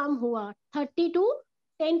डिडक्शन कम हुआ, 30 to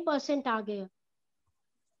 10% आ गए।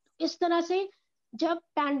 इस तरह से जब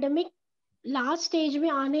पैंडेमिक लास्ट स्टेज में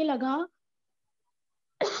आने लगा,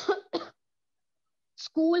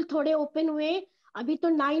 स्कूल थोड़े ओपन हुए। अभी तो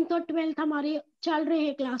 9th और 12th हमारे चल रहे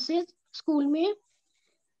हैं क्लासेस स्कूल में,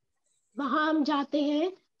 वहां हम जाते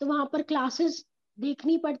हैं तो वहां पर क्लासेस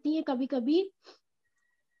देखनी पड़ती है। कभी कभी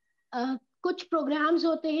कुछ प्रोग्राम्स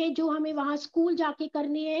होते हैं जो हमें वहां स्कूल जाके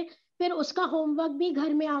करने हैं, फिर उसका होमवर्क भी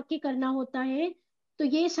घर में आके करना होता है, तो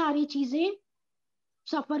ये सारी चीजें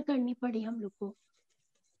सफर करनी पड़ी हम लोग को।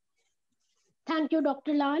 Thank you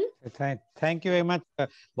doctor Lal. Thank you very much.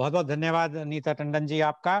 बहुत बहुत धन्यवाद नीता टंडन जी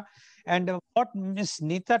आपका. And what Miss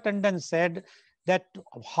Neeta Tandon said, that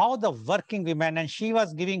how the working women, and she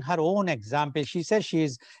was giving her own example. She says she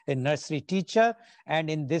is a nursery teacher, and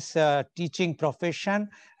in this teaching profession,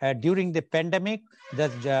 during the pandemic,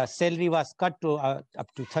 the salary was cut to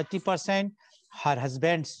up to 30%. Her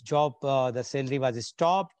husband's job, the salary was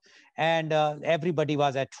stopped, and everybody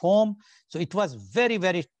was at home. So it was very,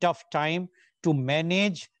 very tough time to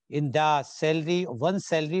manage in the salary, one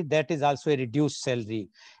salary that is also a reduced salary,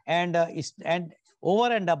 and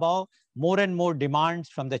over and above, more and more demands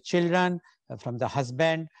from the children, from the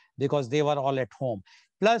husband, because they were all at home,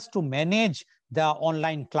 plus to manage the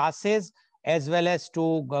online classes, as well as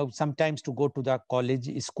to sometimes to go to the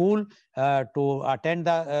college school, to attend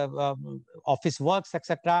the office works,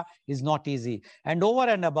 etc., is not easy. And over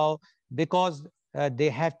and above, because they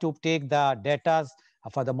have to take the data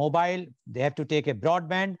for the mobile, they have to take a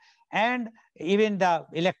broadband, and even the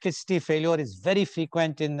electricity failure is very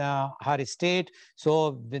frequent in her state.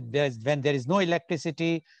 So when there is no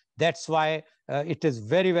electricity, that's why it is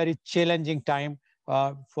very, very challenging time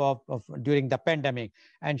during the pandemic.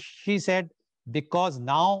 And she said, because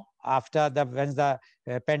now after when the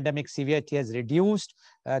pandemic severity has reduced,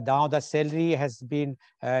 now the salary has been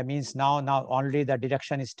means now only the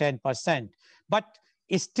deduction is 10%, but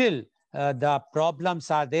still the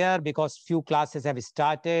problems are there, because few classes have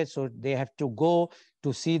started, so they have to go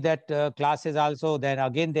to see that classes also. Then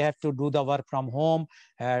again, they have to do the work from home,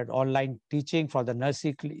 online teaching for the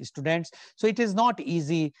nursery students. So it is not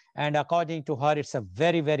easy. And according to her, it's a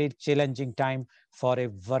very, very challenging time for a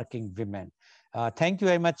working woman. Thank you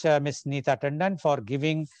very much, Ms. Neeta Tandon, for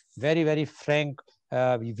giving very, very frank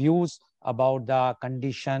views about the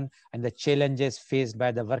condition and the challenges faced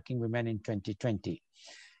by the working women in 2020.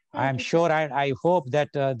 I am sure, I hope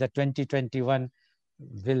that the 2021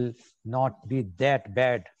 will not be that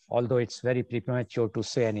bad, although it's very premature to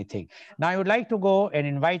say anything. Now, I would like to go and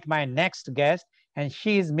invite my next guest, and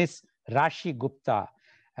she is Miss Rashi Gupta.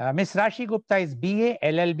 Miss Rashi Gupta is BA,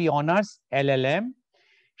 LLB Honors, LLM.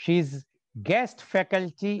 She is guest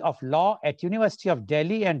faculty of law at University of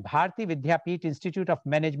Delhi and Bharati Vidyapeeth Institute of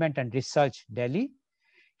Management and Research, Delhi.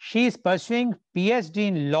 She is pursuing PhD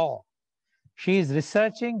in law. She is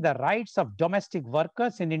researching the rights of domestic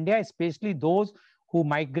workers in India, especially those who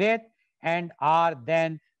migrate and are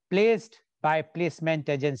then placed by placement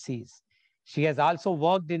agencies. She has also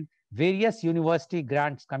worked in various university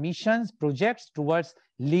grants commissions projects towards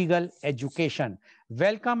legal education.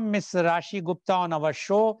 Welcome, Ms. Rashi Gupta, on our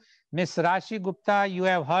show. Ms. Rashi Gupta, you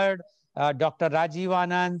have heard Dr. Rajiv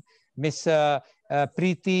Anand, Ms.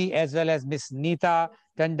 Preeti, as well as Ms. Neeta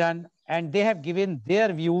Tandon, and they have given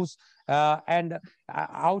their views. And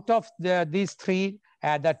out of these three,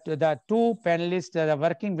 the two panelists, the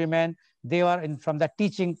working women, they were from the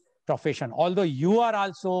teaching profession. Although you are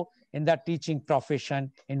also in the teaching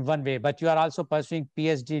profession in one way, but you are also pursuing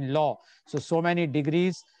PhD in law. So many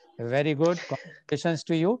degrees. Very good. Congratulations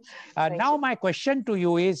to you. Now, my question to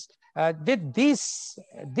you is, with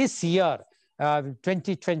this year,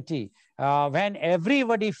 2020, when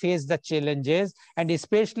everybody faced the challenges, and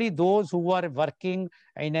especially those who were working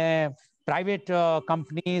in a private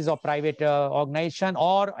companies or private organization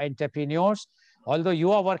or entrepreneurs. Although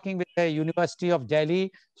you are working with the University of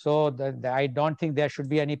Delhi, so I don't think there should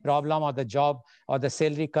be any problem or the job or the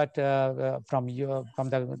salary cut from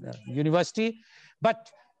the university.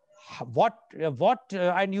 But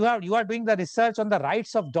and you are doing the research on the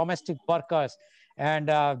rights of domestic workers, and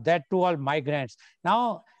that too all migrants.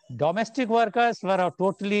 Now, domestic workers were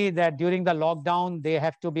totally that during the lockdown, they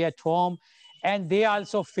have to be at home, and they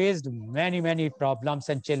also faced many problems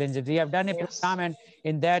and challenges. We have done a Yes. program, and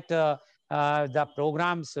in that the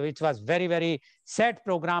programs, which was very sad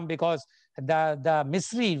program, because the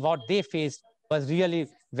misery what they faced was really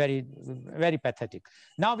very pathetic.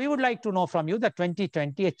 Now we would like to know from you the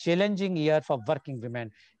 2020, a challenging year for working women.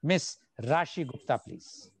 Miss Rashi Gupta,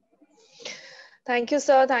 please. Thank you,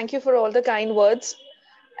 sir. Thank you for all the kind words.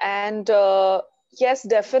 And yes,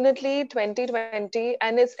 definitely 2020.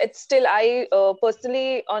 And it's still, I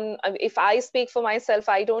personally, if I speak for myself,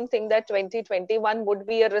 I don't think that 2021 would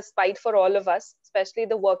be a respite for all of us, especially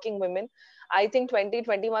the working women. I think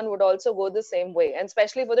 2021 would also go the same way, and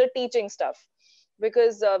especially for the teaching stuff,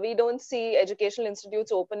 because we don't see educational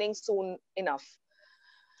institutes opening soon enough.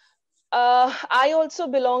 I also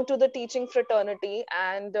belong to the teaching fraternity,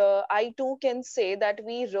 and I too can say that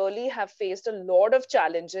we really have faced a lot of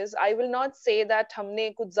challenges. I will not say that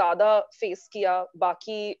हमने कुछ ज़्यादा face किया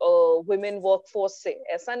बाकी women workforce से,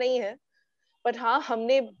 ऐसा नहीं है. But हाँ,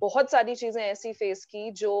 हमने बहुत सारी चीजें ऐसी face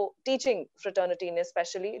की जो teaching fraternity ने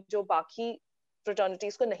especially जो बाकी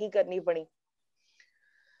fraternities को नहीं करनी पड़ी.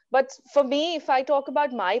 But for me, if I talk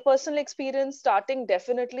about my personal experience, starting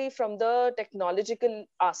definitely from the technological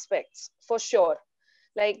aspects, for sure.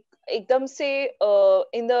 Like एकदम से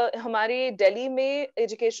in the हमारे दिल्ली में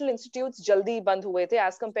educational institutes जल्दी बंद हुए थे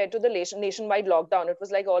as compared to the nationwide lockdown. It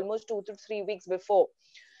was like almost 2 to 3 weeks before.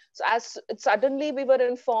 So as suddenly we were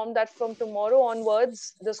informed that from tomorrow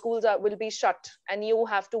onwards the schools will be shut and you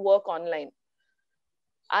have to work online.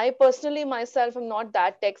 I personally myself am not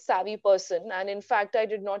that tech savvy person, and in fact, I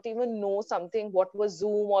did not even know something what was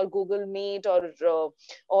Zoom or Google Meet or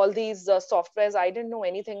all these softwares. I didn't know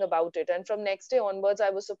anything about it. And from next day onwards,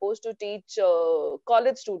 I was supposed to teach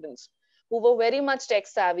college students who were very much tech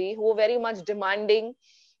savvy, who were very much demanding,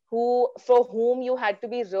 who for whom you had to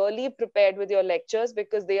be really prepared with your lectures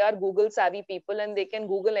because they are Google savvy people and they can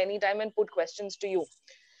Google anytime and put questions to you.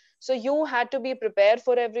 So you had to be prepared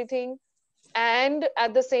for everything, and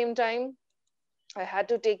at the same time I had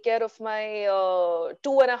to take care of my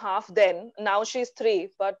 2.5, then now she's 3,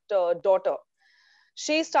 but daughter.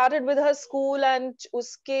 She started with her school, and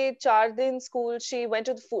uske 4 din school, she went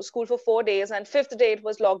to the school for 4 days, and 5th day it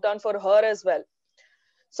was lockdown for her as well.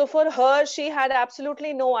 So for her, she had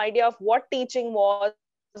absolutely no idea of what teaching was,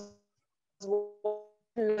 what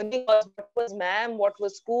learning was, what was ma'am, what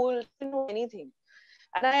was school. She didn't know anything.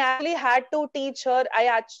 And I actually had to teach her.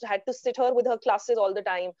 Had to sit her with her classes all the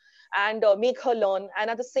time and make her learn. And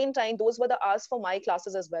at the same time, those were the hours for my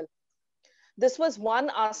classes as well. This was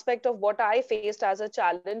one aspect of what I faced as a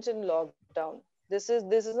challenge in lockdown. This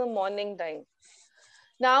is a morning time.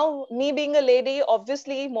 Now, me being a lady,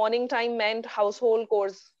 obviously morning time meant household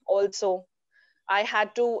chores also. I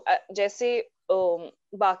had to जैसे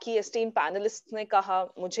बाकी esteemed panelists ने कहा,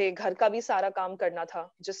 मुझे घर का भी सारा काम करना था,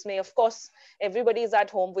 जिसमें of course everybody is at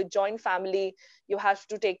home with joint family. You have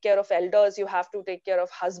to take care of elders, you have to take care of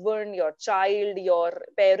husband, your child, your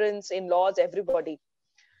parents, in-laws, everybody.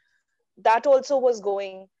 That also was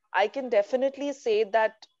going. I can definitely say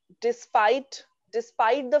that despite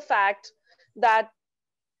the fact that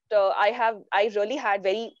I really had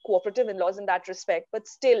very cooperative in-laws in that respect, but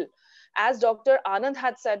still, as Dr. Anand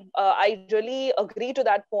had said, I really agree to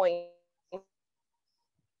that point, that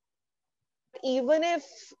even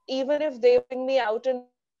if they bring me out in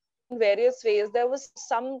various ways, there was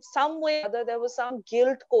some way or other, there was some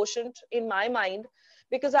guilt quotient in my mind,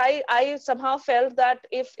 because I somehow felt that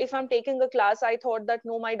if I'm taking a class, I thought that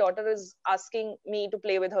no, my daughter is asking me to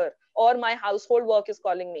play with her, or my household work is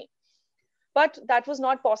calling me. But that was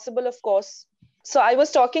not possible, of course. So I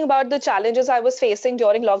was talking about the challenges I was facing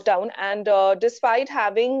during lockdown, and despite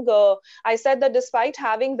having, I said that despite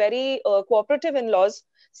having very cooperative in-laws,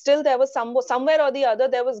 still there was somewhere or the other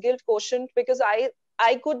there was guilt quotient, because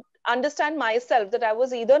I could understand myself that I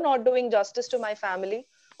was either not doing justice to my family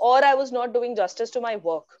or I was not doing justice to my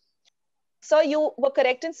work. So you were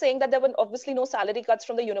correct in saying that there were obviously no salary cuts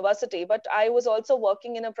from the university, but I was also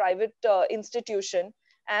working in a private institution,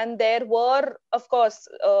 and there were, of course,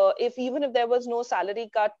 if even if there was no salary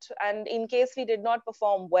cut, and in case we did not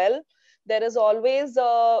perform well, there is always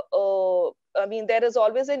there is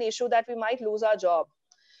always an issue that we might lose our job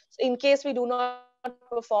in case we do not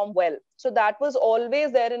perform well. So that was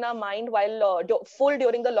always there in our mind while full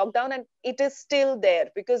during the lockdown, and it is still there,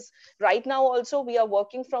 because right now also we are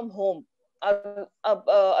working from home,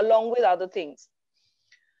 along with other things.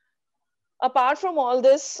 Apart from all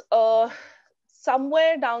this,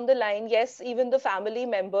 somewhere down the line, yes, even the family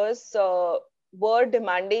members were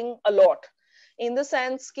demanding a lot, in the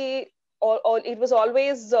sense that or it was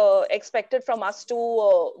always expected from us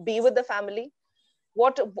to be with the family.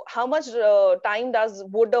 How much time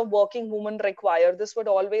would a working woman require? This would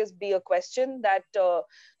always be a question, that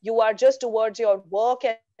you are just towards your work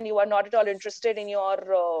and you are not at all interested in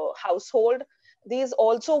your household. These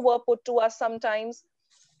also were put to us sometimes.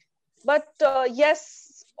 But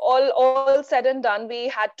yes, all said and done, we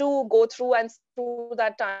had to go through and sit through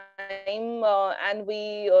that time, and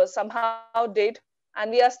we somehow did, and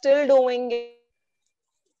we are still doing it.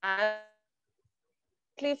 And I am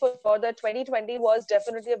definitely for sure that 2020 was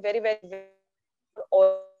definitely a very, very difficult year for all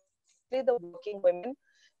of us, especially the working women,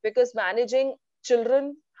 because managing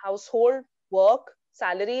children, household, work,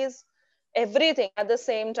 salaries, everything at the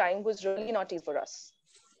same time was really not easy for us.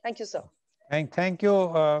 Thank you, sir. Thank you,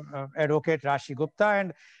 Advocate Rashi Gupta.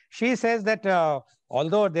 And she says that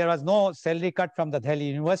although there was no salary cut from the Delhi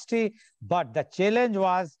University, but the challenge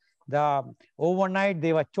was the overnight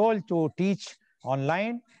they were told to teach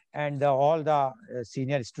online, and all the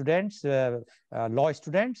senior students, law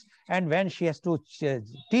students. And when she has to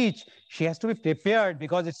teach, she has to be prepared,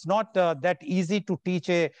 because it's not that easy to teach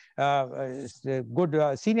a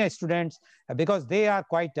good senior students, because they are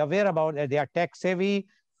quite aware about they are tech savvy.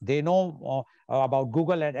 They know about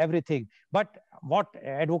Google and everything. But what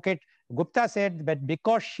Advocate Gupta said, that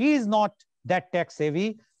because she is not that tech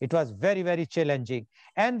savvy, it was very, very challenging.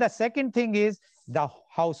 And the second thing is the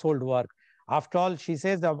household work. After all, she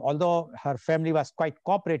says that although her family was quite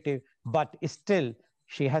cooperative, but still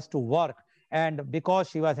she has to work. And because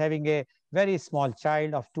she was having a very small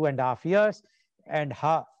child of 2.5 years, and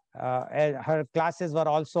her classes were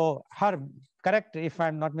also her. Correct, if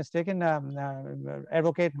I'm not mistaken,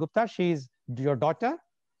 Advocate Gupta, she's your daughter,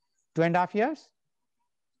 2.5 years?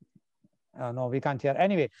 No, we can't hear.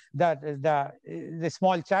 Anyway, the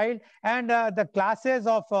small child, and the classes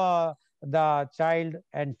of the child,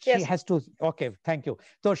 and she Yes. has to, okay, thank you.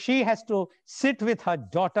 So she has to sit with her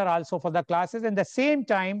daughter also for the classes, and the same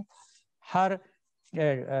time, her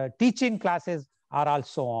teaching classes are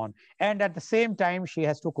also on. And at the same time, she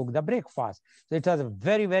has to cook the breakfast. So it was a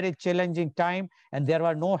very, very challenging time, and there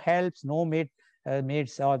were no helps, no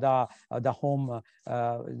maids, or the home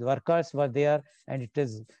workers were there. And it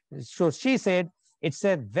is, so she said, it's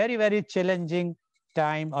a very, very challenging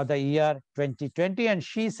time of the year 2020. And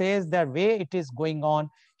she says the way it is going on,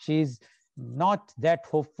 she's not that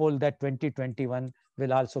hopeful that 2021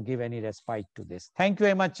 will also give any respite to this. Thank you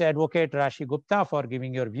very much, Advocate Rashi Gupta, for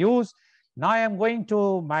giving your views. Now I am going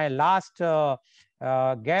to my last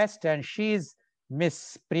guest, and she is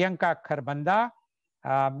Miss Priyanka Kharbanda.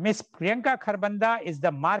 Miss Priyanka Kharbanda is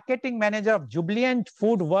the marketing manager of Jubilant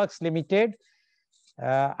Food Works Limited.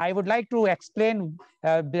 I would like to explain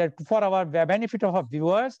for our benefit of our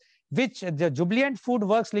viewers, which the Jubilant Food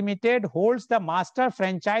Works Limited holds the master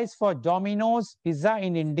franchise for Domino's Pizza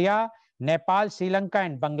in India, Nepal, Sri Lanka,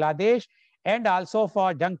 and Bangladesh, and also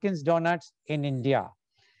for Dunkin's Donuts in India.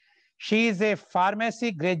 She is a pharmacy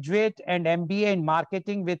graduate and MBA in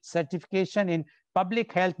marketing with certification in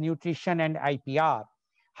public health, nutrition, and IPR.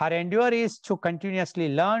 Her endeavor is to continuously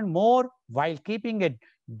learn more while keeping a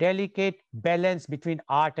delicate balance between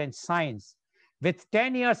art and science. With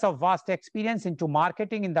 10 years of vast experience into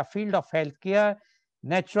marketing in the field of healthcare,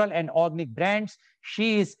 natural and organic brands,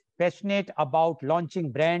 she is passionate about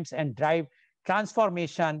launching brands and drive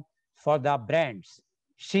transformation for the brands.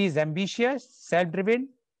 She is ambitious, self-driven,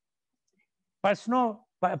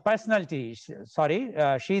 personality.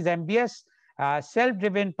 She is ambitious,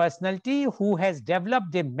 self-driven personality who has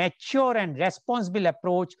developed a mature and responsible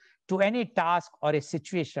approach to any task or a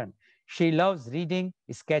situation. She loves reading,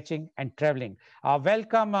 sketching, and traveling.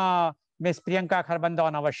 Welcome, Ms. Priyanka Kharbanda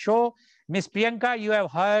on our show. Ms. Priyanka, you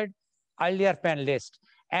have heard earlier panelists.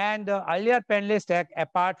 And earlier panelists,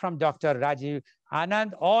 apart from Dr. Rajiv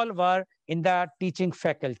Anand, all were in the teaching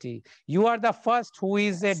faculty. You are the first who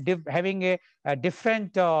is having a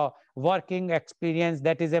different working experience.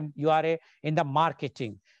 That is, you are in the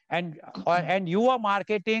marketing. And you are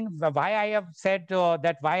marketing. Why I have said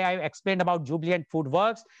that, why I explained about Jubilant Food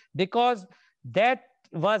Works, because that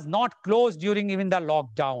was not closed during even the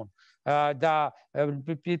lockdown.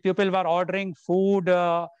 People were ordering food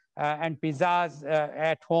and pizzas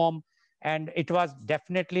at home. and it was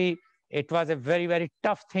definitely, it was a very, very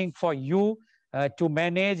tough thing for you to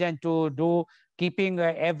manage and to do, keeping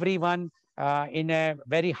everyone in a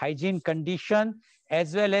very hygiene condition,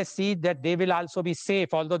 as well as see that they will also be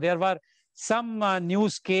safe. Although there were some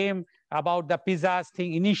news came about the pizzas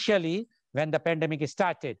thing initially when the pandemic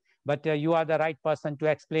started, but you are the right person to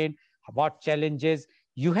explain what challenges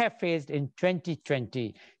you have faced in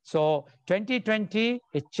 2020. So 2020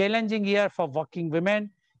 is challenging year for working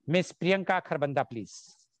women. Miss Priyanka Kharbanda,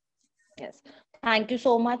 please. Yes. Thank you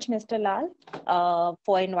so much, Mr. Lal,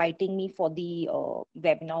 for inviting me for the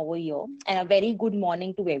webinar over here. And a very good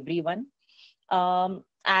morning to everyone.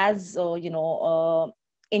 As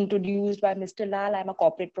introduced by Mr. Lal, I'm a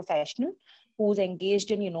corporate professional who's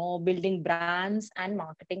engaged in, building brands and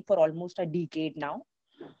marketing for almost a decade now.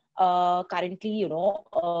 Currently,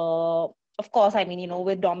 of course, I mean,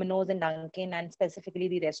 with Domino's and Dunkin' and specifically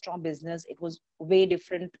the restaurant business, it was way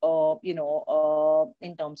different,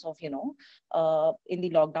 in terms of, in the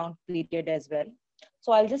lockdown period as well.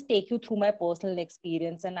 So I'll just take you through my personal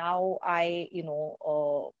experience and how I,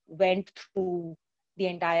 went through the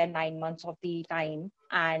entire 9 months of the time,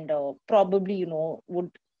 and probably,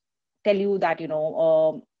 would tell you that,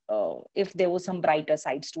 if there was some brighter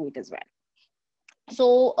sides to it as well.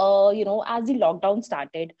 So, as the lockdown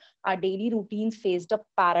started, our daily routines faced a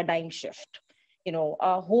paradigm shift.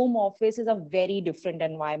 Our home office is a very different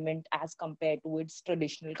environment as compared to its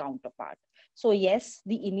traditional counterpart. So, yes,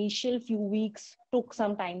 the initial few weeks took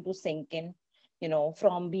some time to sink in,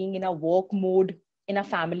 from being in a work mode in a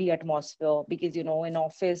family atmosphere, because, in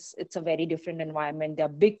office, it's a very different environment. There are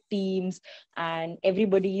big teams and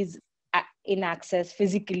everybody is in access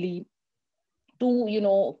physically,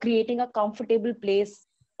 to creating a comfortable place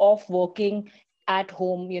of working at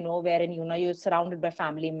home, wherein you're surrounded by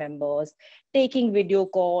family members, taking video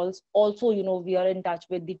calls. Also, we are in touch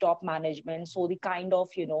with the top management, so the kind of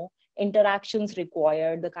interactions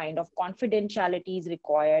required, the kind of confidentiality is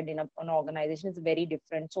required in an organization is very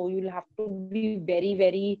different. So you'll have to be very,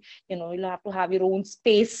 very, you'll have to have your own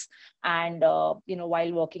space, and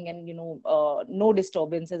while working, and no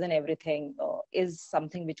disturbances and everything is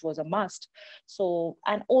something which was a must. So,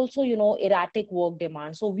 and also, erratic work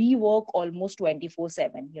demand. So we work almost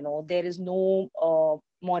 24/7. There is no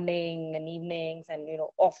morning and evenings and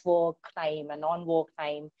off work time and on work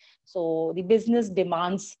time. So the business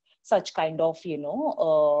demands such kind of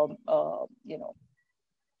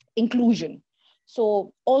inclusion.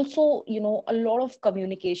 So also, a lot of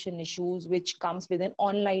communication issues which comes with an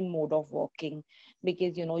online mode of working,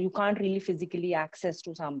 because you can't really physically access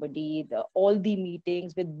to somebody. All the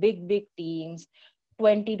meetings with big teams,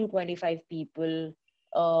 20 to 25 people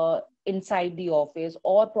inside the office,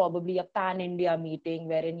 or probably a pan-India meeting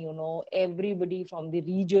wherein everybody from the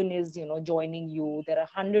region is joining you. There are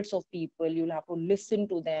hundreds of people. You'll have to listen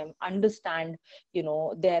to them, understand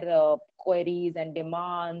their queries and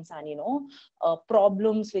demands, and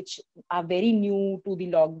problems which are very new to the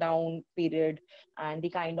lockdown period, and the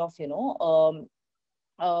kind of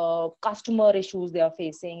customer issues they are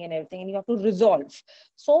facing and everything, and you have to resolve.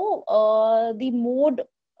 So the mode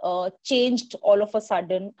changed all of a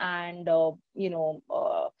sudden, and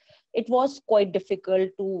it was quite difficult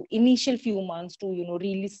to initial few months to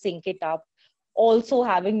really sync it up, also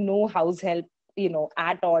having no house help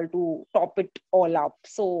at all to top it all up.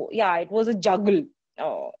 So yeah, it was a juggle,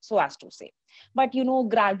 so as to say. But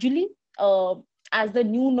gradually, as the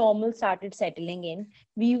new normal started settling in,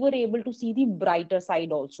 we were able to see the brighter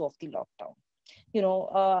side also of the lockdown.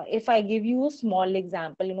 If I give you a small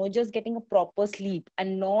example, just getting a proper sleep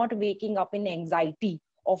and not waking up in anxiety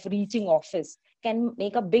of reaching office can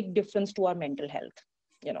make a big difference to our mental health.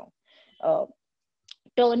 Uh,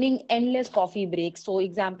 Turning endless coffee breaks. So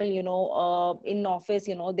example, in office,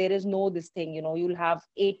 there is no this thing, you'll have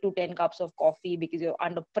 8 to 10 cups of coffee because you're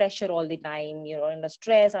under pressure all the time, you're under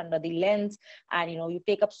stress, under the lens, and you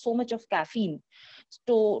take up so much of caffeine.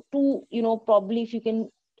 So to probably if you can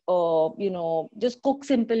just cook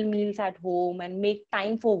simple meals at home and make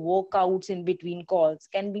time for workouts in between calls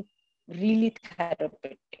can be really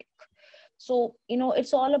therapeutic. So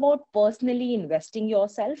it's all about personally investing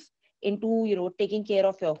yourself into taking care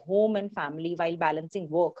of your home and family while balancing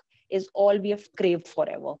work is all we have craved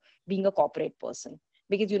forever, being a corporate person,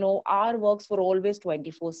 because our works were always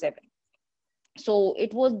 24/7. So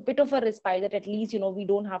it was a bit of a respite that at least we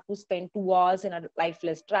don't have to spend 2 hours in a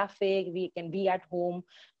lifeless traffic. We can be at home.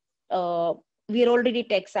 We are already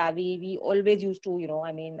tech savvy. We always used to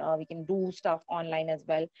we can do stuff online as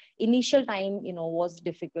well. Initial time was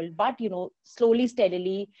difficult, but slowly,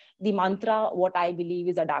 steadily, the mantra, what I believe,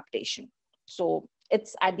 is adaptation. So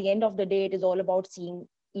it's at the end of the day, it is all about seeing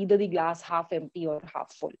either the glass half empty or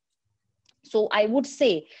half full. So I would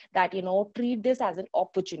say that, treat this as an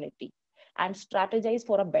opportunity and strategize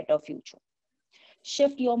for a better future.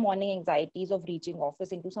 Shift your morning anxieties of reaching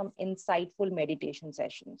office into some insightful meditation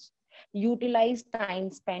sessions. Utilize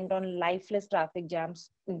time spent on lifeless traffic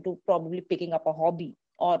jams into probably picking up a hobby,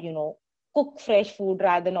 or, cook fresh food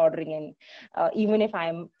rather than ordering in. Even if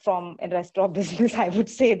I'm from a restaurant business, I would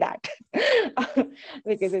say that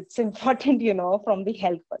because it's important, from the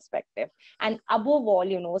health perspective. And above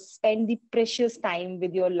all, spend the precious time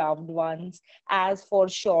with your loved ones, as for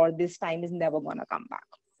sure this time is never going to come back.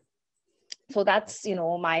 So that's,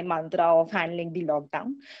 my mantra of handling the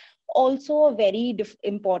lockdown. Also, a very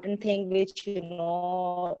important thing which,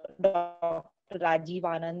 Dr. Rajiv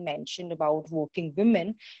Anand mentioned about working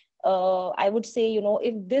women, I would say,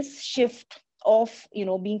 if this shift of,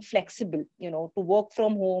 being flexible, to work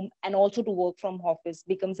from home and also to work from office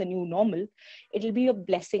becomes a new normal, it will be a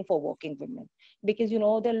blessing for working women. Because, there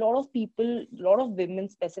are a lot of people, a lot of women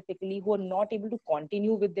specifically, who are not able to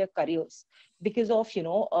continue with their careers because of,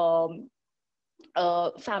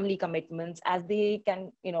 family commitments, as they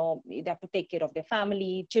can, they have to take care of their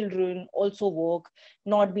family, children, also work,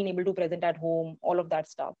 not being able to present at home, all of that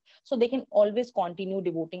stuff. So they can always continue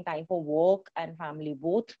devoting time for work and family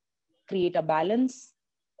both, create a balance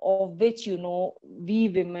of which, we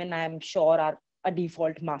women, I'm sure, are a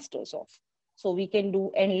default masters of. So we can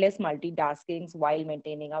do endless multitaskings while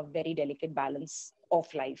maintaining a very delicate balance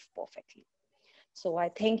of life perfectly. So I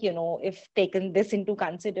think, if taken this into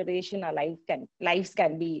consideration, our lives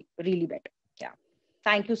can be really better. Yeah.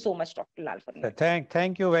 Thank you so much, Dr. Lal, for that.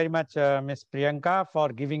 Thank you very much, Ms. Priyanka, for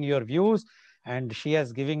giving your views. And she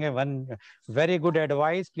has given one very good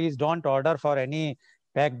advice. Please don't order for any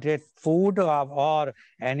packed food or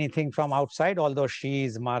anything from outside, although she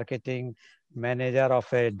is marketing manager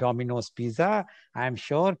of a Domino's Pizza. I'm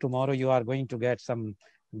sure tomorrow you are going to get some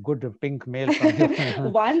good pink mail from you.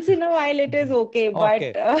 Once in a while it is okay, but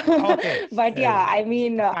Okay. Okay. but yeah, I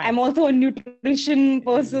mean, Fine. I'm also a nutrition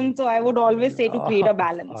person, so I would always say to create a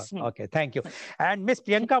balance. Okay, thank you. And Miss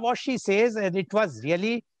Priyanka, what she says, it was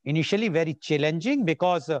really initially very challenging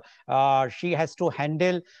because she has to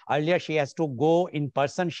handle, earlier she has to go in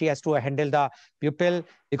person, she has to handle the people,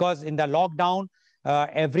 because in the lockdown,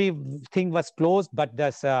 everything was closed, but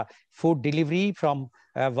this food delivery from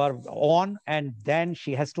were on, and then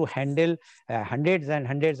she has to handle hundreds and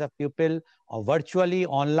hundreds of people virtually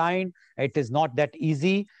online. It is not that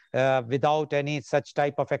easy without any such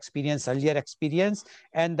type of experience, earlier experience,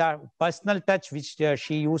 and the personal touch which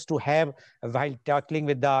she used to have while tackling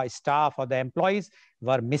with the staff or the employees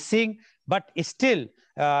were missing, but still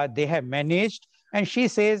they have managed. And she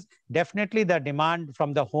says definitely the demand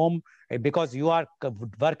from the home, because you are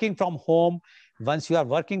working from home. Once you are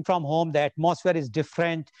working from home, the atmosphere is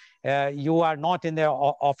different. You are not in the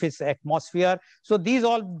office atmosphere. So these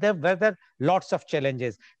all there were lots of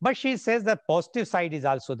challenges. But she says the positive side is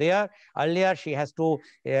also there. Earlier, she has to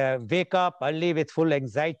wake up early with full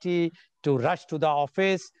anxiety to rush to the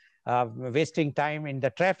office, wasting time in the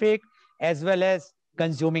traffic, as well as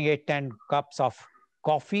consuming 8-10 cups of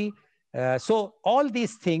coffee. So all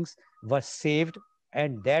these things were saved,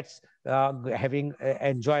 and that's having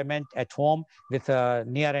enjoyment at home with a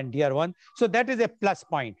near and dear one. So that is a plus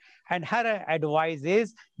point. And her advice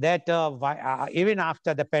is that even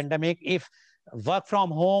after the pandemic, if work from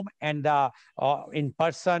home and in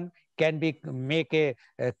person can be make a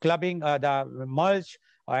clubbing the merge,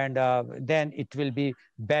 and then it will be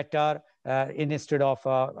better instead of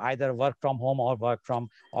either work from home or work from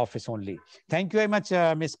office only. Thank you very much,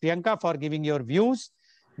 Ms. Priyanka, for giving your views.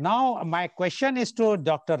 Now, my question is to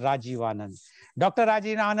Dr. Rajiv Anand. Dr.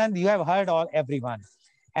 Rajiv Anand, you have heard everyone,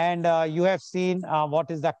 and you have seen what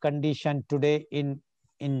is the condition today in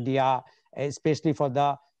India, especially for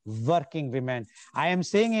the working women. I am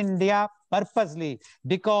saying India purposely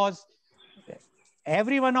because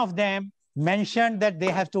every one of them mentioned that they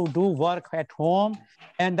have to do work at home,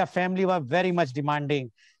 and the family were very much demanding,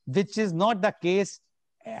 which is not the case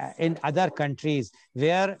in other countries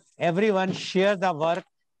where everyone shares the work.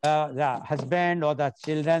 The husband or the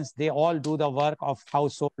children, they all do the work of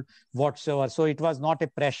household whatsoever. So it was not a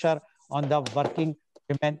pressure on the working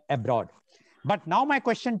women abroad. But now my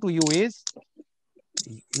question to you is,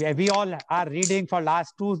 we all are reading for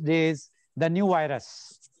last 2 days the new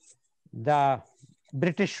virus, the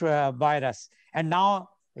British virus. And now,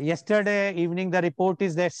 yesterday evening, the report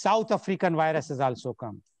is that South African virus has also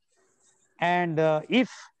come. And if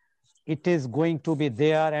it is going to be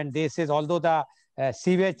there, and this is, although the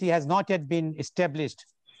severity has not yet been established,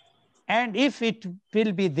 and if it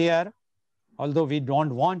will be there, although we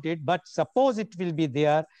don't want it, but suppose it will be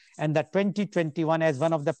there, and the 2021, as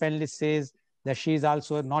one of the panelists says, that she is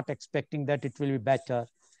also not expecting that it will be better,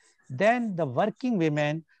 then the working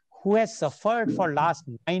women who has suffered for last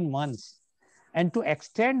 9 months, and to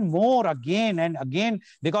extend more again and again,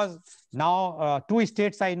 because now two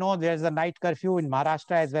states I know there's a night curfew in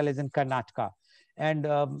Maharashtra as well as in Karnataka, and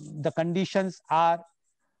the conditions are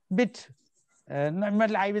bit,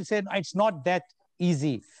 I will say it's not that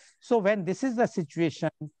easy. So when this is the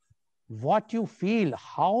situation, what you feel,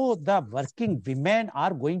 how the working women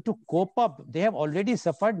are going to cope up? They have already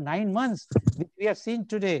suffered 9 months, which we have seen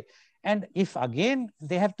today. And if again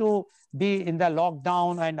they have to be in the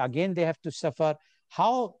lockdown and again they have to suffer,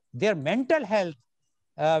 how their mental health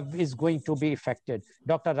is going to be affected?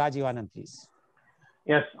 Dr. Rajiv Anand, please.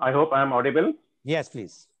 Yes, I hope I am audible. Yes,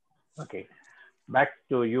 please. Okay. Back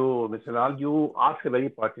to you, Mr. Lal. You asked a very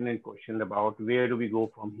pertinent question about where do we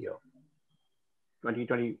go from here.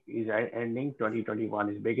 2020 is ending, 2021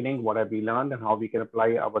 is beginning. What have we learned and how we can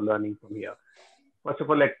apply our learning from here? First of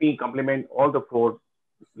all, let me compliment all the four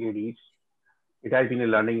ladies. It has been a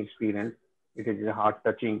learning experience. It is a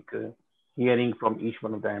heart-touching hearing from each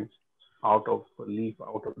one of them out of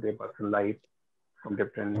their personal life from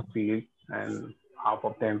different fields, and half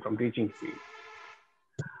of them from teaching field.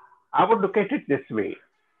 I would look at it this way,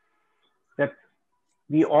 that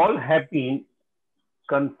we all have been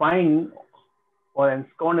confined or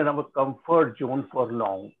ensconced in our comfort zone for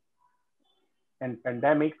long. And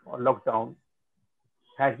pandemic or lockdown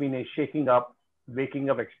has been a shaking up, waking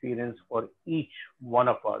up experience for each one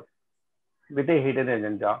of us with a hidden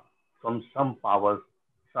agenda from some powers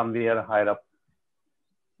somewhere higher up,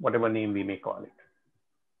 whatever name we may call it.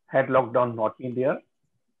 Had lockdown not been there,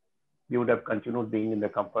 we would have continued being in the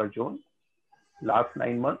comfort zone. Last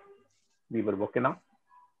 9 months, we were woken up,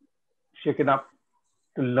 shaken up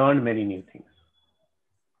to learn many new things,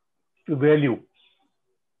 to value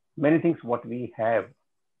many things what we have,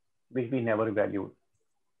 which we never valued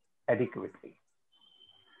adequately.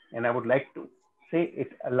 And I would like to say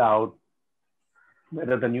it aloud,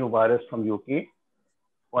 whether the new virus from UK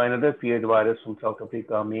or another feared virus from South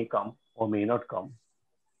Africa may come or may not come.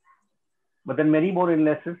 But then many more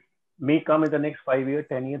illnesses may come in the next 5 years,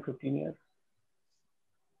 10 years, 15 years.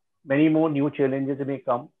 Many more new challenges may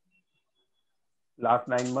come. Last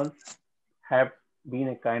 9 months have been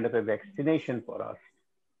a kind of a vaccination for us,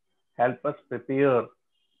 help us prepare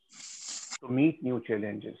to meet new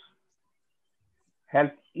challenges,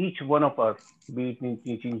 help each one of us, be it in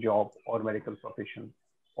teaching job or medical profession,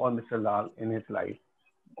 or Mr. Lal in his life,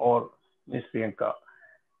 or Ms. Priyanka.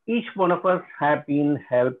 Each one of us have been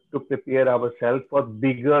helped to prepare ourselves for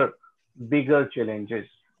bigger challenges,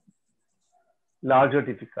 larger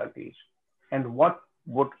difficulties. And what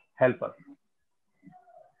would help us?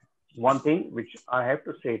 One thing which I have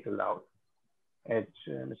to say it aloud, as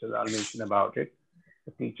Mr. Lal mentioned about it,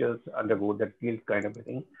 the teachers undergo that guilt kind of a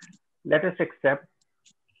thing. Let us accept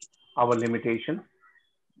our limitations.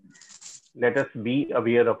 Let us be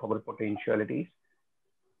aware of our potentialities,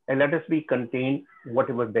 and let us be contained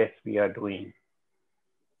whatever best we are doing.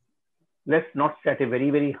 Let's not set a very,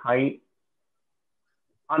 very high,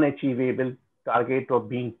 unachievable target of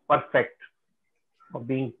being perfect.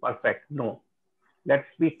 No, let's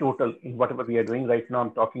be total in whatever we are doing. Right now,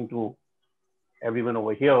 I'm talking to everyone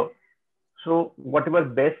over here. So whatever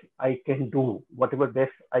best I can do,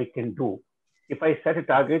 if I set a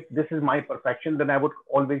target, this is my perfection, then I would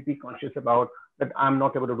always be conscious about that I'm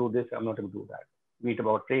not able to do this, I'm not able to do that. Be it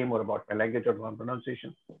about name or about my language or about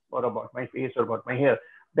pronunciation or about my face or about my hair,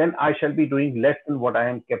 then I shall be doing less than what I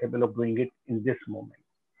am capable of doing it in this moment.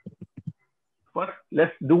 First,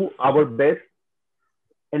 let's do our best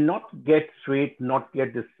and not get swayed, not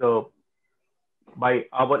get disturbed by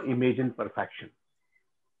our imagined perfection.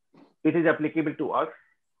 It is applicable to us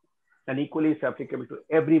and equally it's applicable to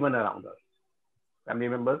everyone around us. Family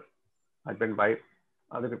members, husband, wife,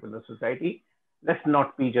 other people in the society. Let's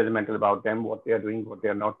not be judgmental about them, what they are doing, what they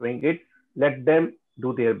are not doing it. Let them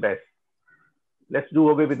do their best. Let's do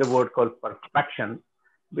away with the word called perfection,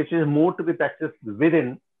 which is more to be practiced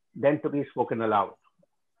within than to be spoken aloud.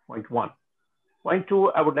 Point one. Point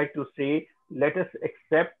two, I would like to say, let us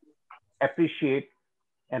accept, appreciate,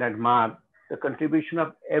 and admire the contribution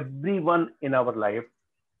of everyone in our life,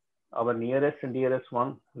 our nearest and dearest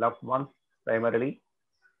one, loved ones, primarily,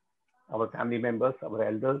 our family members, our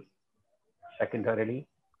elders, secondarily,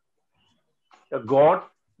 the God,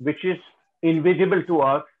 which is invisible to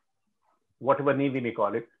us, whatever name we may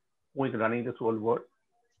call it, who is running this whole world,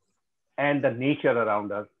 and the nature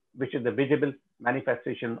around us, which is the visible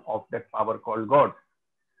manifestation of that power called God.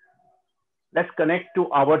 Let's connect to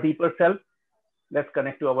our deeper self Let's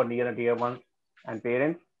connect to our near and dear ones and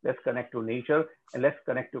parents. Let's connect to nature and let's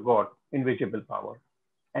connect to God, invisible power.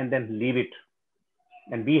 And then leave it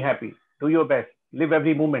and be happy. Do your best. Live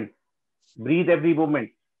every moment. Breathe every moment.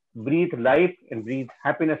 Breathe life and breathe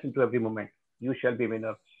happiness into every moment. You shall be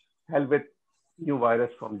winner. Hell with new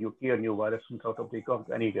virus from UK, a new virus from South Africa,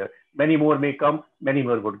 anywhere. Many more may come, many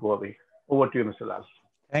more would go away. Over to you, Mr. Lal.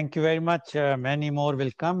 Thank you very much. Many more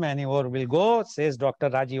will come, many more will go, says Dr.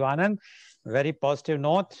 Rajiv Anand. Very positive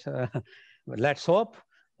note. Let's hope.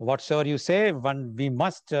 Whatsoever you say, we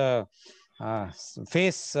must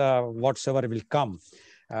face whatsoever will come.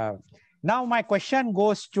 Now, my question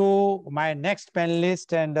goes to my next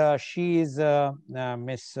panelist, and she is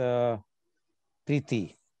Miss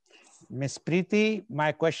Preeti. Miss Preeti,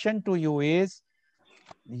 my question to you is,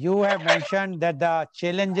 you have mentioned that the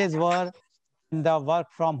challenges were in the work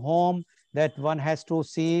from home, that one has to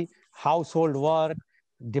see household work,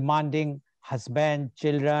 demanding husband,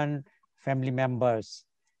 children, family members.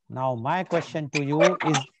 Now, my question to you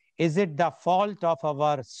is it the fault of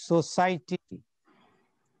our society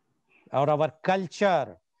or our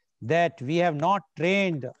culture that we have not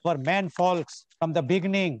trained our men folks from the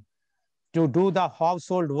beginning to do the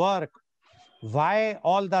household work? Why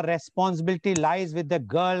all the responsibility lies with the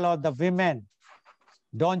girl or the women?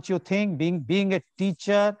 Don't you think being a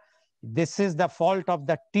teacher, this is the fault of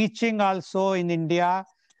the teaching also in India?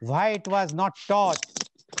 Why it was not taught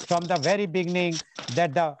from the very beginning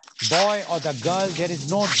that the boy or the girl, there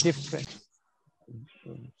is no difference?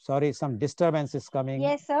 Sorry, some disturbance is coming.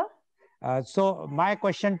 Yes, sir. So my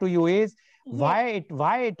question to you is, Yes.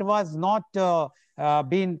 why it was not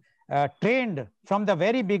been trained from the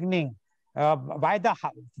very beginning by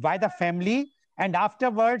the family, and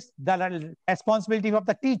afterwards the responsibility of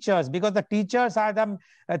the teachers, because the teachers are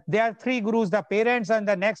there are three gurus, the parents, and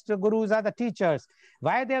the next gurus are the teachers.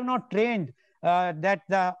 Why they have not trained that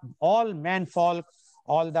the all men folk,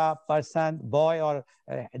 all the person, boy, or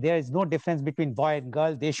there is no difference between boy and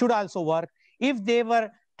girl, they should also work? If they were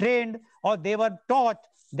trained or they were taught,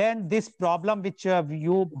 then this problem which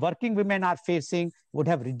you working women are facing would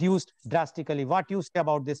have reduced drastically. What you say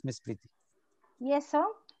about this, Miss Preeti? Yes, sir.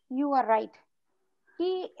 You are right.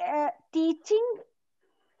 Teaching,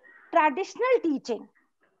 traditional teaching,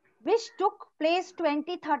 which took place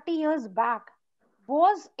 20, 30 years back,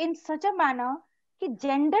 was in such a manner that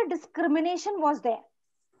gender discrimination was there.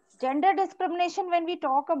 Gender discrimination, when we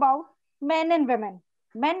talk about men and women,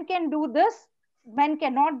 men can do this, men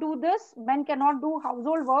cannot do this, men cannot do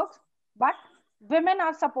household works, but women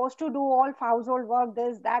are supposed to do all household work,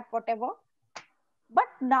 this, that, whatever. But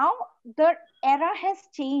now the era has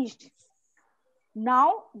changed.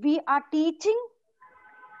 Now we are teaching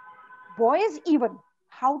boys even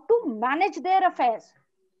how to manage their affairs,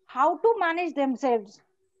 how to manage themselves,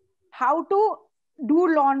 how to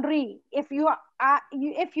do laundry. If you are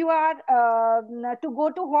to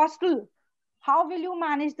go to hostel, how will you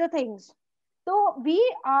manage the things? So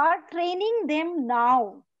we are training them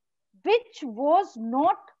now, which was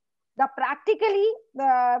not the practically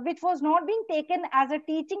which was not being taken as a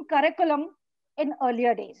teaching curriculum in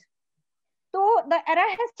earlier days. So the era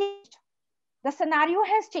has changed, the scenario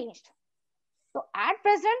has changed. So at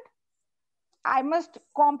present, I must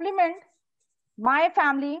compliment my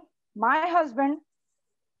family, my husband.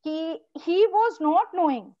 He was not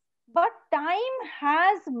knowing, but time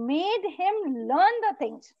has made him learn the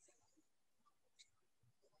things.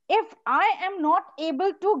 If I am not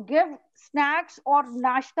able to give snacks or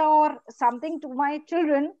nashta or something to my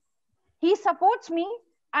children, he supports me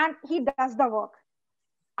and he does the work.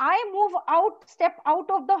 I step out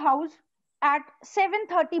of the house at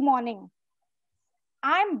 7:30 morning.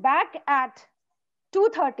 I'm back at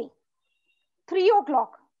 2:30, 3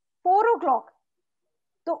 o'clock, 4 o'clock.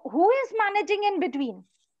 So who is managing in between?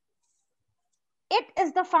 It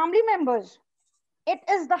is the family members. It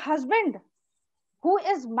is the husband who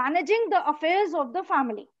is managing the affairs of the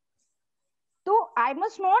family. So I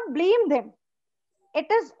must not blame them.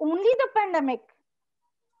 It is only the pandemic.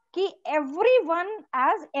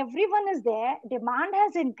 As everyone is there, demand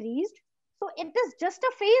has increased. So it is just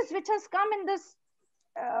a phase which has come in this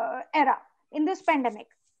era, in this pandemic.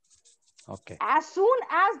 Okay. As soon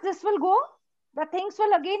as this will go, the things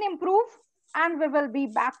will again improve and we will be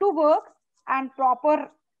back to work and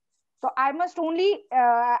proper. So I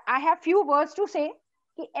have few words to say.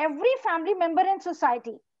 Every family member in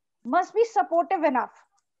society must be supportive enough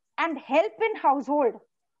and help in household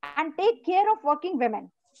and take care of working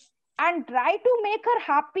women and try to make her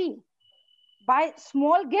happy by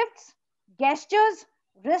small gifts, gestures,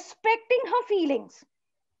 respecting her feelings,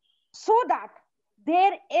 so that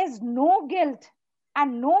there is no guilt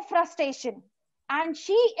and no frustration and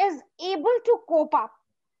she is able to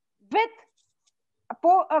with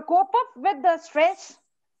cope up with the stress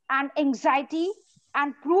and anxiety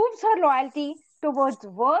and proves her loyalty towards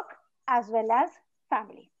work as well as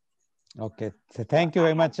family. Okay. So So thank you I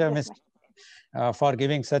very have much, this Ms. much. For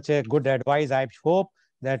giving such a good advice. I hope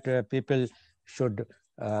that people should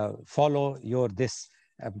follow your this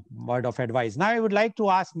word of advice. Now, I would like to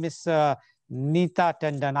ask Miss Neeta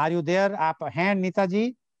Tandon. Are you there? आप हैं नीता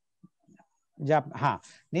जी? जब हाँ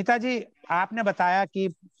नीता जी, आपने बताया कि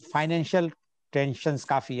financial tensions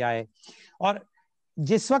काफी आए, और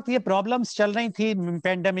जिस वक्त ये प्रॉब्लम्स चल रही थी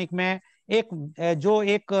पेंडेमिक में, एक जो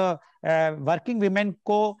एक वर्किंग वीमेन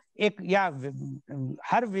को एक या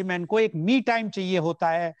हर वीमेन को एक मी टाइम चाहिए होता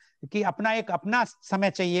है, कि अपना एक अपना समय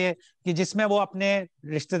चाहिए कि जिसमें वो अपने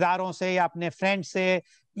रिश्तेदारों से या अपने फ्रेंड से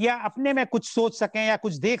या अपने में कुछ सोच सकें या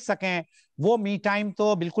कुछ देख सकें। वो मी टाइम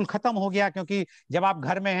तो बिल्कुल खत्म हो गया, क्योंकि जब आप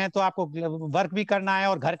घर में हैं तो आपको वर्क भी करना है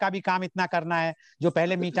और घर का भी काम इतना करना है जो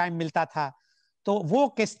पहले मी टाइम मिलता था। तो वो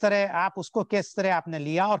किस तरह आप उसको किस तरह आपने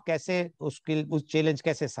लिया और कैसे उसकी उस चैलेंज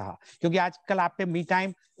कैसे सहा, क्योंकि आजकल आप पे मी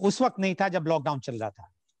टाइम उस वक्त नहीं था जब लॉकडाउन चल रहा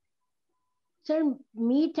था। सर,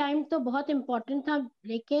 मी टाइम तो बहुत इम्पोर्टेंट था,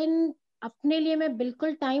 लेकिन अपने लिए मैं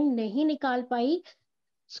बिल्कुल टाइम नहीं निकाल पाई।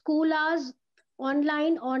 School hours,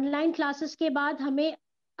 online online classes के बाद हमें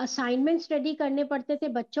असाइनमेंट्स रेडी करने पड़ते थे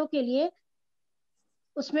बच्चों के लिए।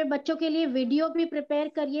 उसमें बच्चों के लिए वीडियो भी प्रिपेयर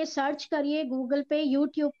करिए, सर्च करिए गूगल पे,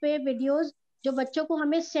 यूट्यूब पे वीडियोस जो बच्चों को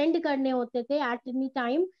हमें सेंड करने होते थे एट एनी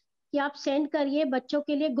टाइम, कि आप सेंड करिए बच्चों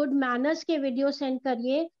के लिए, गुड मैनर्स के वीडियो सेंड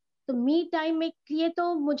करिए। तो मी टाइम में लिए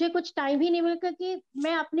तो मुझे कुछ टाइम ही नहीं मिलता कि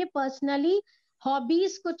मैं अपने पर्सनली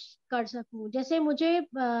हॉबीज कुछ कर सकूं। जैसे मुझे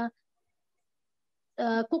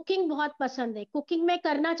कुकिंग बहुत पसंद है, कुकिंग मैं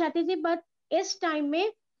करना चाहती थी, बट इस टाइम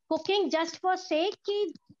में कुकिंग जस्ट फॉर सेक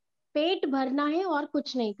कि पेट भरना है और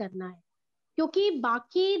कुछ नहीं करना है, क्योंकि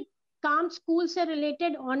बाकी काम स्कूल से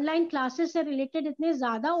रिलेटेड, ऑनलाइन क्लासेस से रिलेटेड इतने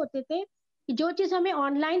ज्यादा होते थे कि जो चीज हमें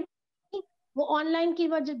ऑनलाइन, वो ऑनलाइन की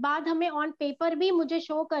वजह बाद हमें ऑन पेपर भी मुझे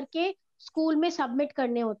शो करके स्कूल में सबमिट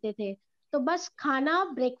करने होते थे। तो बस खाना,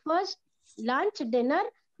 breakfast, lunch,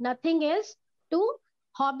 dinner, nothing else. To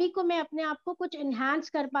hobby को मैं अपने आप को कुछ इनहेंस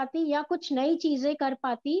कर पाती या कुछ नई चीजें कर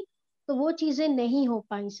पाती, तो वो चीजें नहीं हो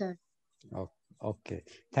पाई sir. Okay.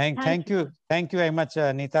 Thank you. Thank you very much,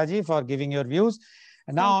 Neetaji, for giving your views.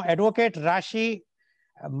 Now, thank you. Advocate Rashi,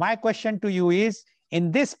 my question to you is,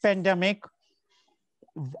 in this pandemic,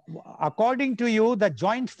 according to you, the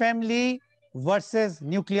joint family versus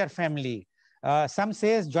nuclear family. Some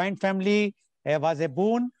says joint family was a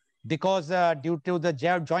boon because due to the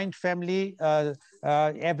joint family,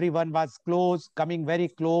 everyone was close, coming very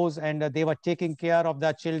close, and they were taking care of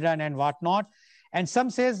the children and whatnot. And some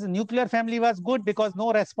says nuclear family was good because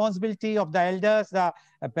no responsibility of the elders, the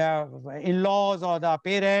in-laws or the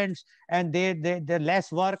parents, and they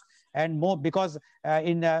less work and more because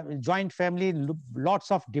in joint family,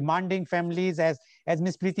 lots of demanding families, as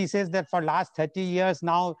Ms. Preeti says that for last 30 years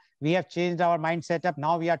now, we have changed our mind setup.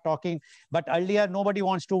 Now we are talking, but earlier nobody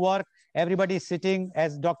wants to work. Everybody is sitting,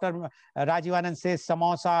 as Dr. Rajivanand says,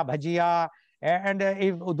 samosa, bhajia, and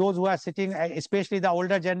if those who are sitting, especially the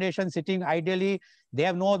older generation sitting ideally, they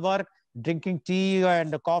have no work, drinking tea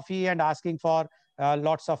and coffee and asking for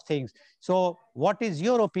lots of things. So what is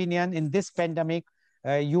your opinion in this pandemic?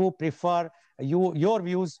 You prefer your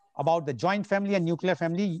views about the joint family and nuclear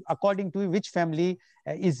family, according to which family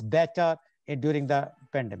is better during the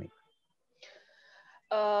pandemic?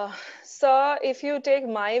 Sir, if you take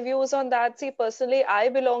my views on that, see, personally, I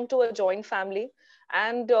belong to a joint family.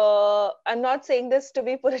 And I'm not saying this to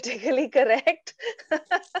be politically correct,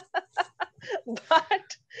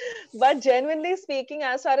 but genuinely speaking,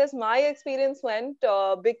 as far as my experience went,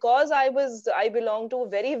 because I belong to a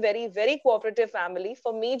very, very, very cooperative family.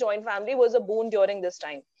 For me, joint family was a boon during this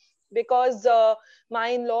time, because my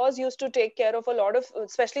in-laws used to take care of a lot of,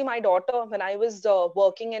 especially my daughter, when I was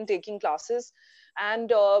working and taking classes.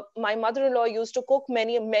 And my mother-in-law used to cook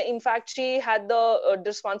in fact, she had the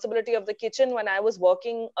responsibility of the kitchen when I was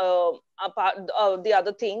working apart the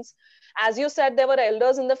other things. As you said, there were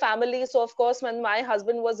elders in the family, so of course when my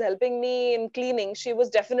husband was helping me in cleaning, she was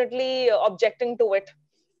definitely objecting to it,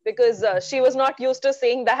 because she was not used to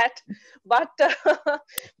saying that. But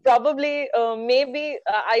probably maybe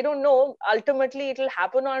I don't know ultimately it will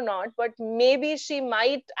happen or not, but maybe she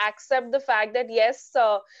might accept the fact that yes,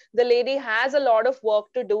 the lady has a lot of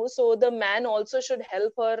work to do, so the man also should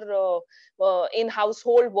help her in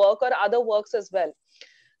household work or other works as well.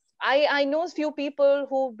 I know a few people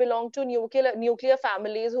who belong to nuclear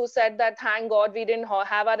families who said that thank God we didn't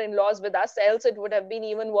have our in-laws with us, else it would have been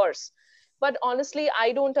even worse. But honestly,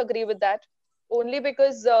 I don't agree with that. only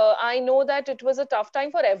because I know that it was a tough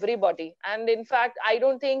time for everybody. And in fact, I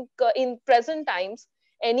don't think in present times,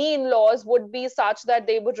 any in-laws would be such that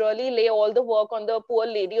they would really lay all the work on the poor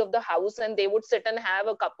lady of the house, and they would sit and have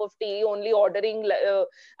a cup of tea, only ordering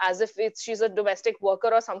as if she's a domestic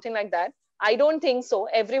worker or something like that. I don't think so.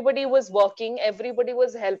 Everybody was working, everybody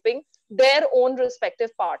was helping their own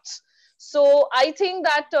respective parts. So I think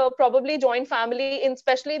that probably joint family,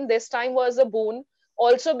 especially in this time, was a boon,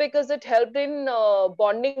 also because it helped in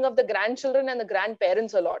bonding of the grandchildren and the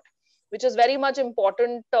grandparents a lot, which is very much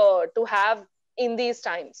important to have in these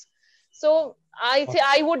times. So I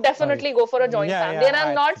would Okay. definitely go for a joint Yeah, family, and I'm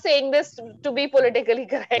yeah. not saying this to be politically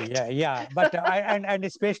correct. Yeah. But and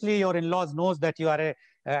especially your in-laws knows that you are a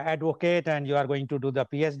advocate and you are going to do the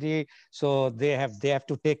PhD, so they have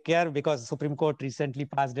to take care, because Supreme Court recently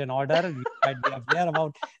passed an order. You might be aware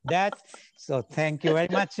about that. So thank you very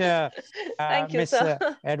much, Thank you, Miss sir.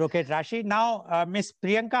 Advocate Rashi. Now, Miss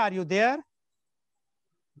Priyanka, are you there?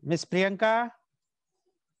 Miss Priyanka?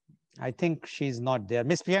 I think she's not there.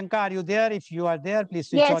 Miss Priyanka, are you there? If you are there, please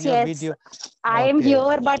switch on Yes, your yes. video. I am Okay.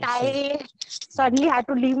 here, but So, I suddenly had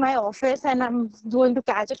to leave my office and I'm going to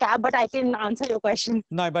catch a cab, but I can answer your question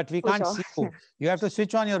no, but we for can't sure. see you. You have to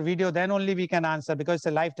switch on your video, then only we can answer, because it's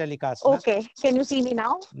a live telecast. Na? Okay, can you see me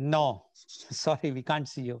now? No, sorry, we can't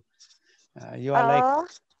see you. You are like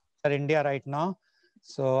Uh, India right now.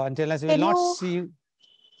 So until unless we will can not you? see you.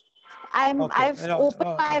 Okay. I've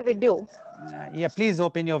opened my video. Yeah, please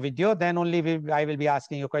open your video. Then only I will be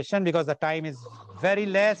asking you a question, because the time is very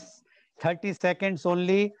less, 30 seconds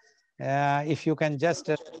only. If you can just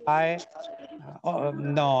reply.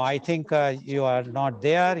 No, I think you are not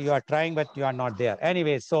there. You are trying, but you are not there.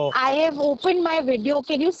 Anyway, so I have opened my video.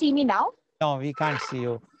 Can you see me now? no, we can't see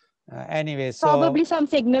you. Anyway, so Probably some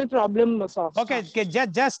signal problem or so. okay,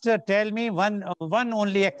 just tell me one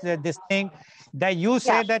only this thing that you Yeah.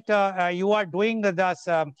 say that you are doing this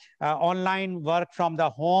online work from the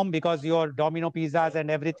home because your Domino pizzas and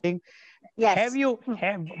everything. Yes. Have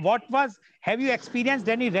you experienced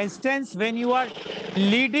any resistance when you are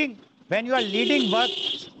leading work,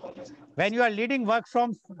 when you are leading work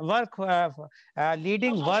from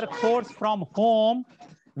leading workforce from home,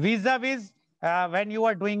 vis-a-vis when you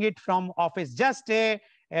are doing it from office? Just a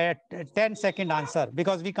 10-second answer,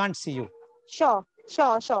 because we can't see you. Sure.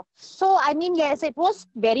 So, I mean, yes, it was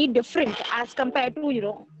very different as compared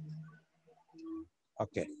to,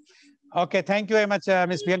 Okay. Okay, thank you very much,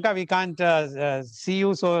 Ms. Priyanka. We can't see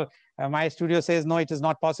you, so my studio says no, it is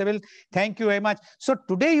not possible. Thank you very much. So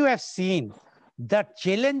today you have seen the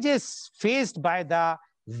challenges faced by the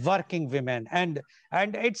working women, and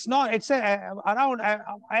it's not, it's around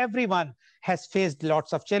everyone has faced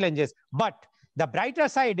lots of challenges. But the brighter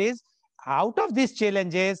side is, out of these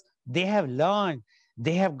challenges, they have learned,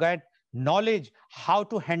 they have got knowledge how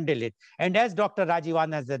to handle it. And as Dr.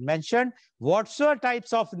 Rajivan has mentioned, whatsoever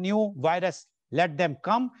types of new virus, let them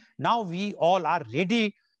come. Now we all are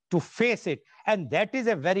ready to face it. And that is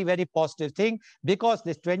a very, very positive thing, because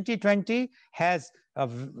this 2020 has,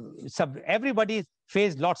 everybody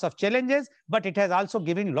faced lots of challenges, but it has also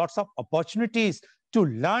given lots of opportunities to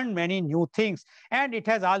learn many new things. And it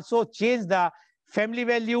has also changed the family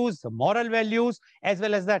values, the moral values, as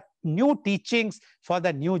well as the new teachings for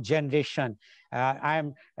the new generation. I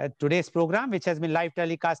am today's program, which has been live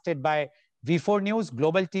telecasted by V4 News,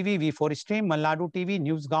 Global TV, V4 Stream, Malnadu TV,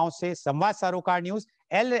 News Gaon Se, Samvad Sarokar News,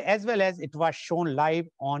 as well as it was shown live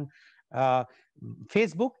on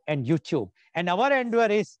Facebook and YouTube. And our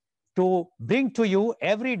endeavor is to bring to you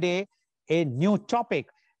every day a new topic.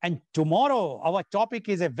 And tomorrow, our topic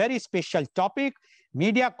is a very special topic: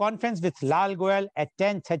 media conference with Lal Goel at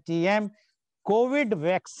 10:30 a.m. COVID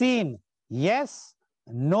vaccine, yes,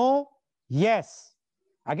 no, yes.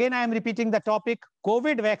 Again, I am repeating the topic: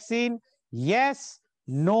 COVID vaccine, yes,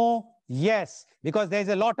 no, yes, because there is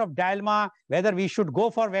a lot of dilemma whether we should go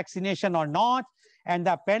for vaccination or not. And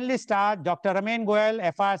the panelists are Dr. Lal Goel,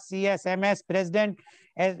 FRCS President,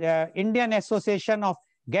 Indian Association of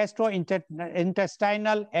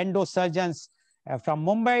Gastrointestinal Endosurgeons from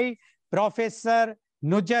Mumbai, Professor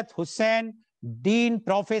Nujat Hussain, Dean,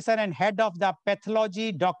 Professor and Head of the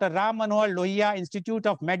Pathology, Dr. Ram Manohar Lohia, Institute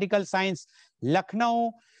of Medical Science,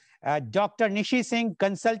 Lucknow, Dr. Nishi Singh,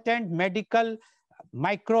 Consultant Medical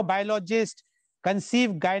Microbiologist,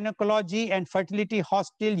 Conceive Gynecology and Fertility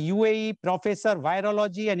Hospital, UAE, Professor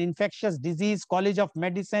Virology and Infectious Disease, College of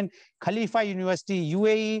Medicine, Khalifa University,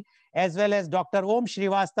 UAE, as well as Dr. Om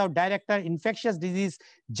Srivastav, Director, Infectious Disease,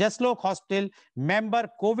 Jaslok Hospital, Member,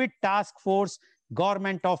 COVID Task Force,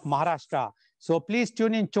 Government of Maharashtra. So please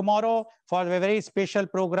tune in tomorrow for a very special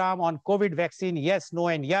program on COVID vaccine, yes, no,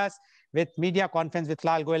 and yes. with Media Conference with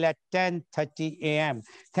Lal Goel at 10:30 a.m.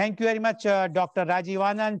 Thank you very much, Dr. Rajiv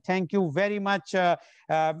Anand. Thank you very much,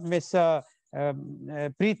 Ms.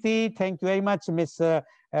 Preeti. Thank you very much, Ms.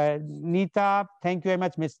 Neeta. Thank you very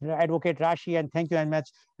much, Ms. Advocate Rashi. And thank you very much,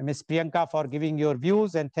 Ms. Priyanka, for giving your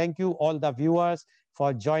views. And thank you all the viewers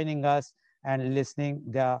for joining us and listening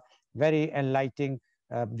the very enlightening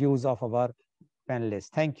views of our panelists.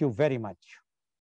 Thank you very much.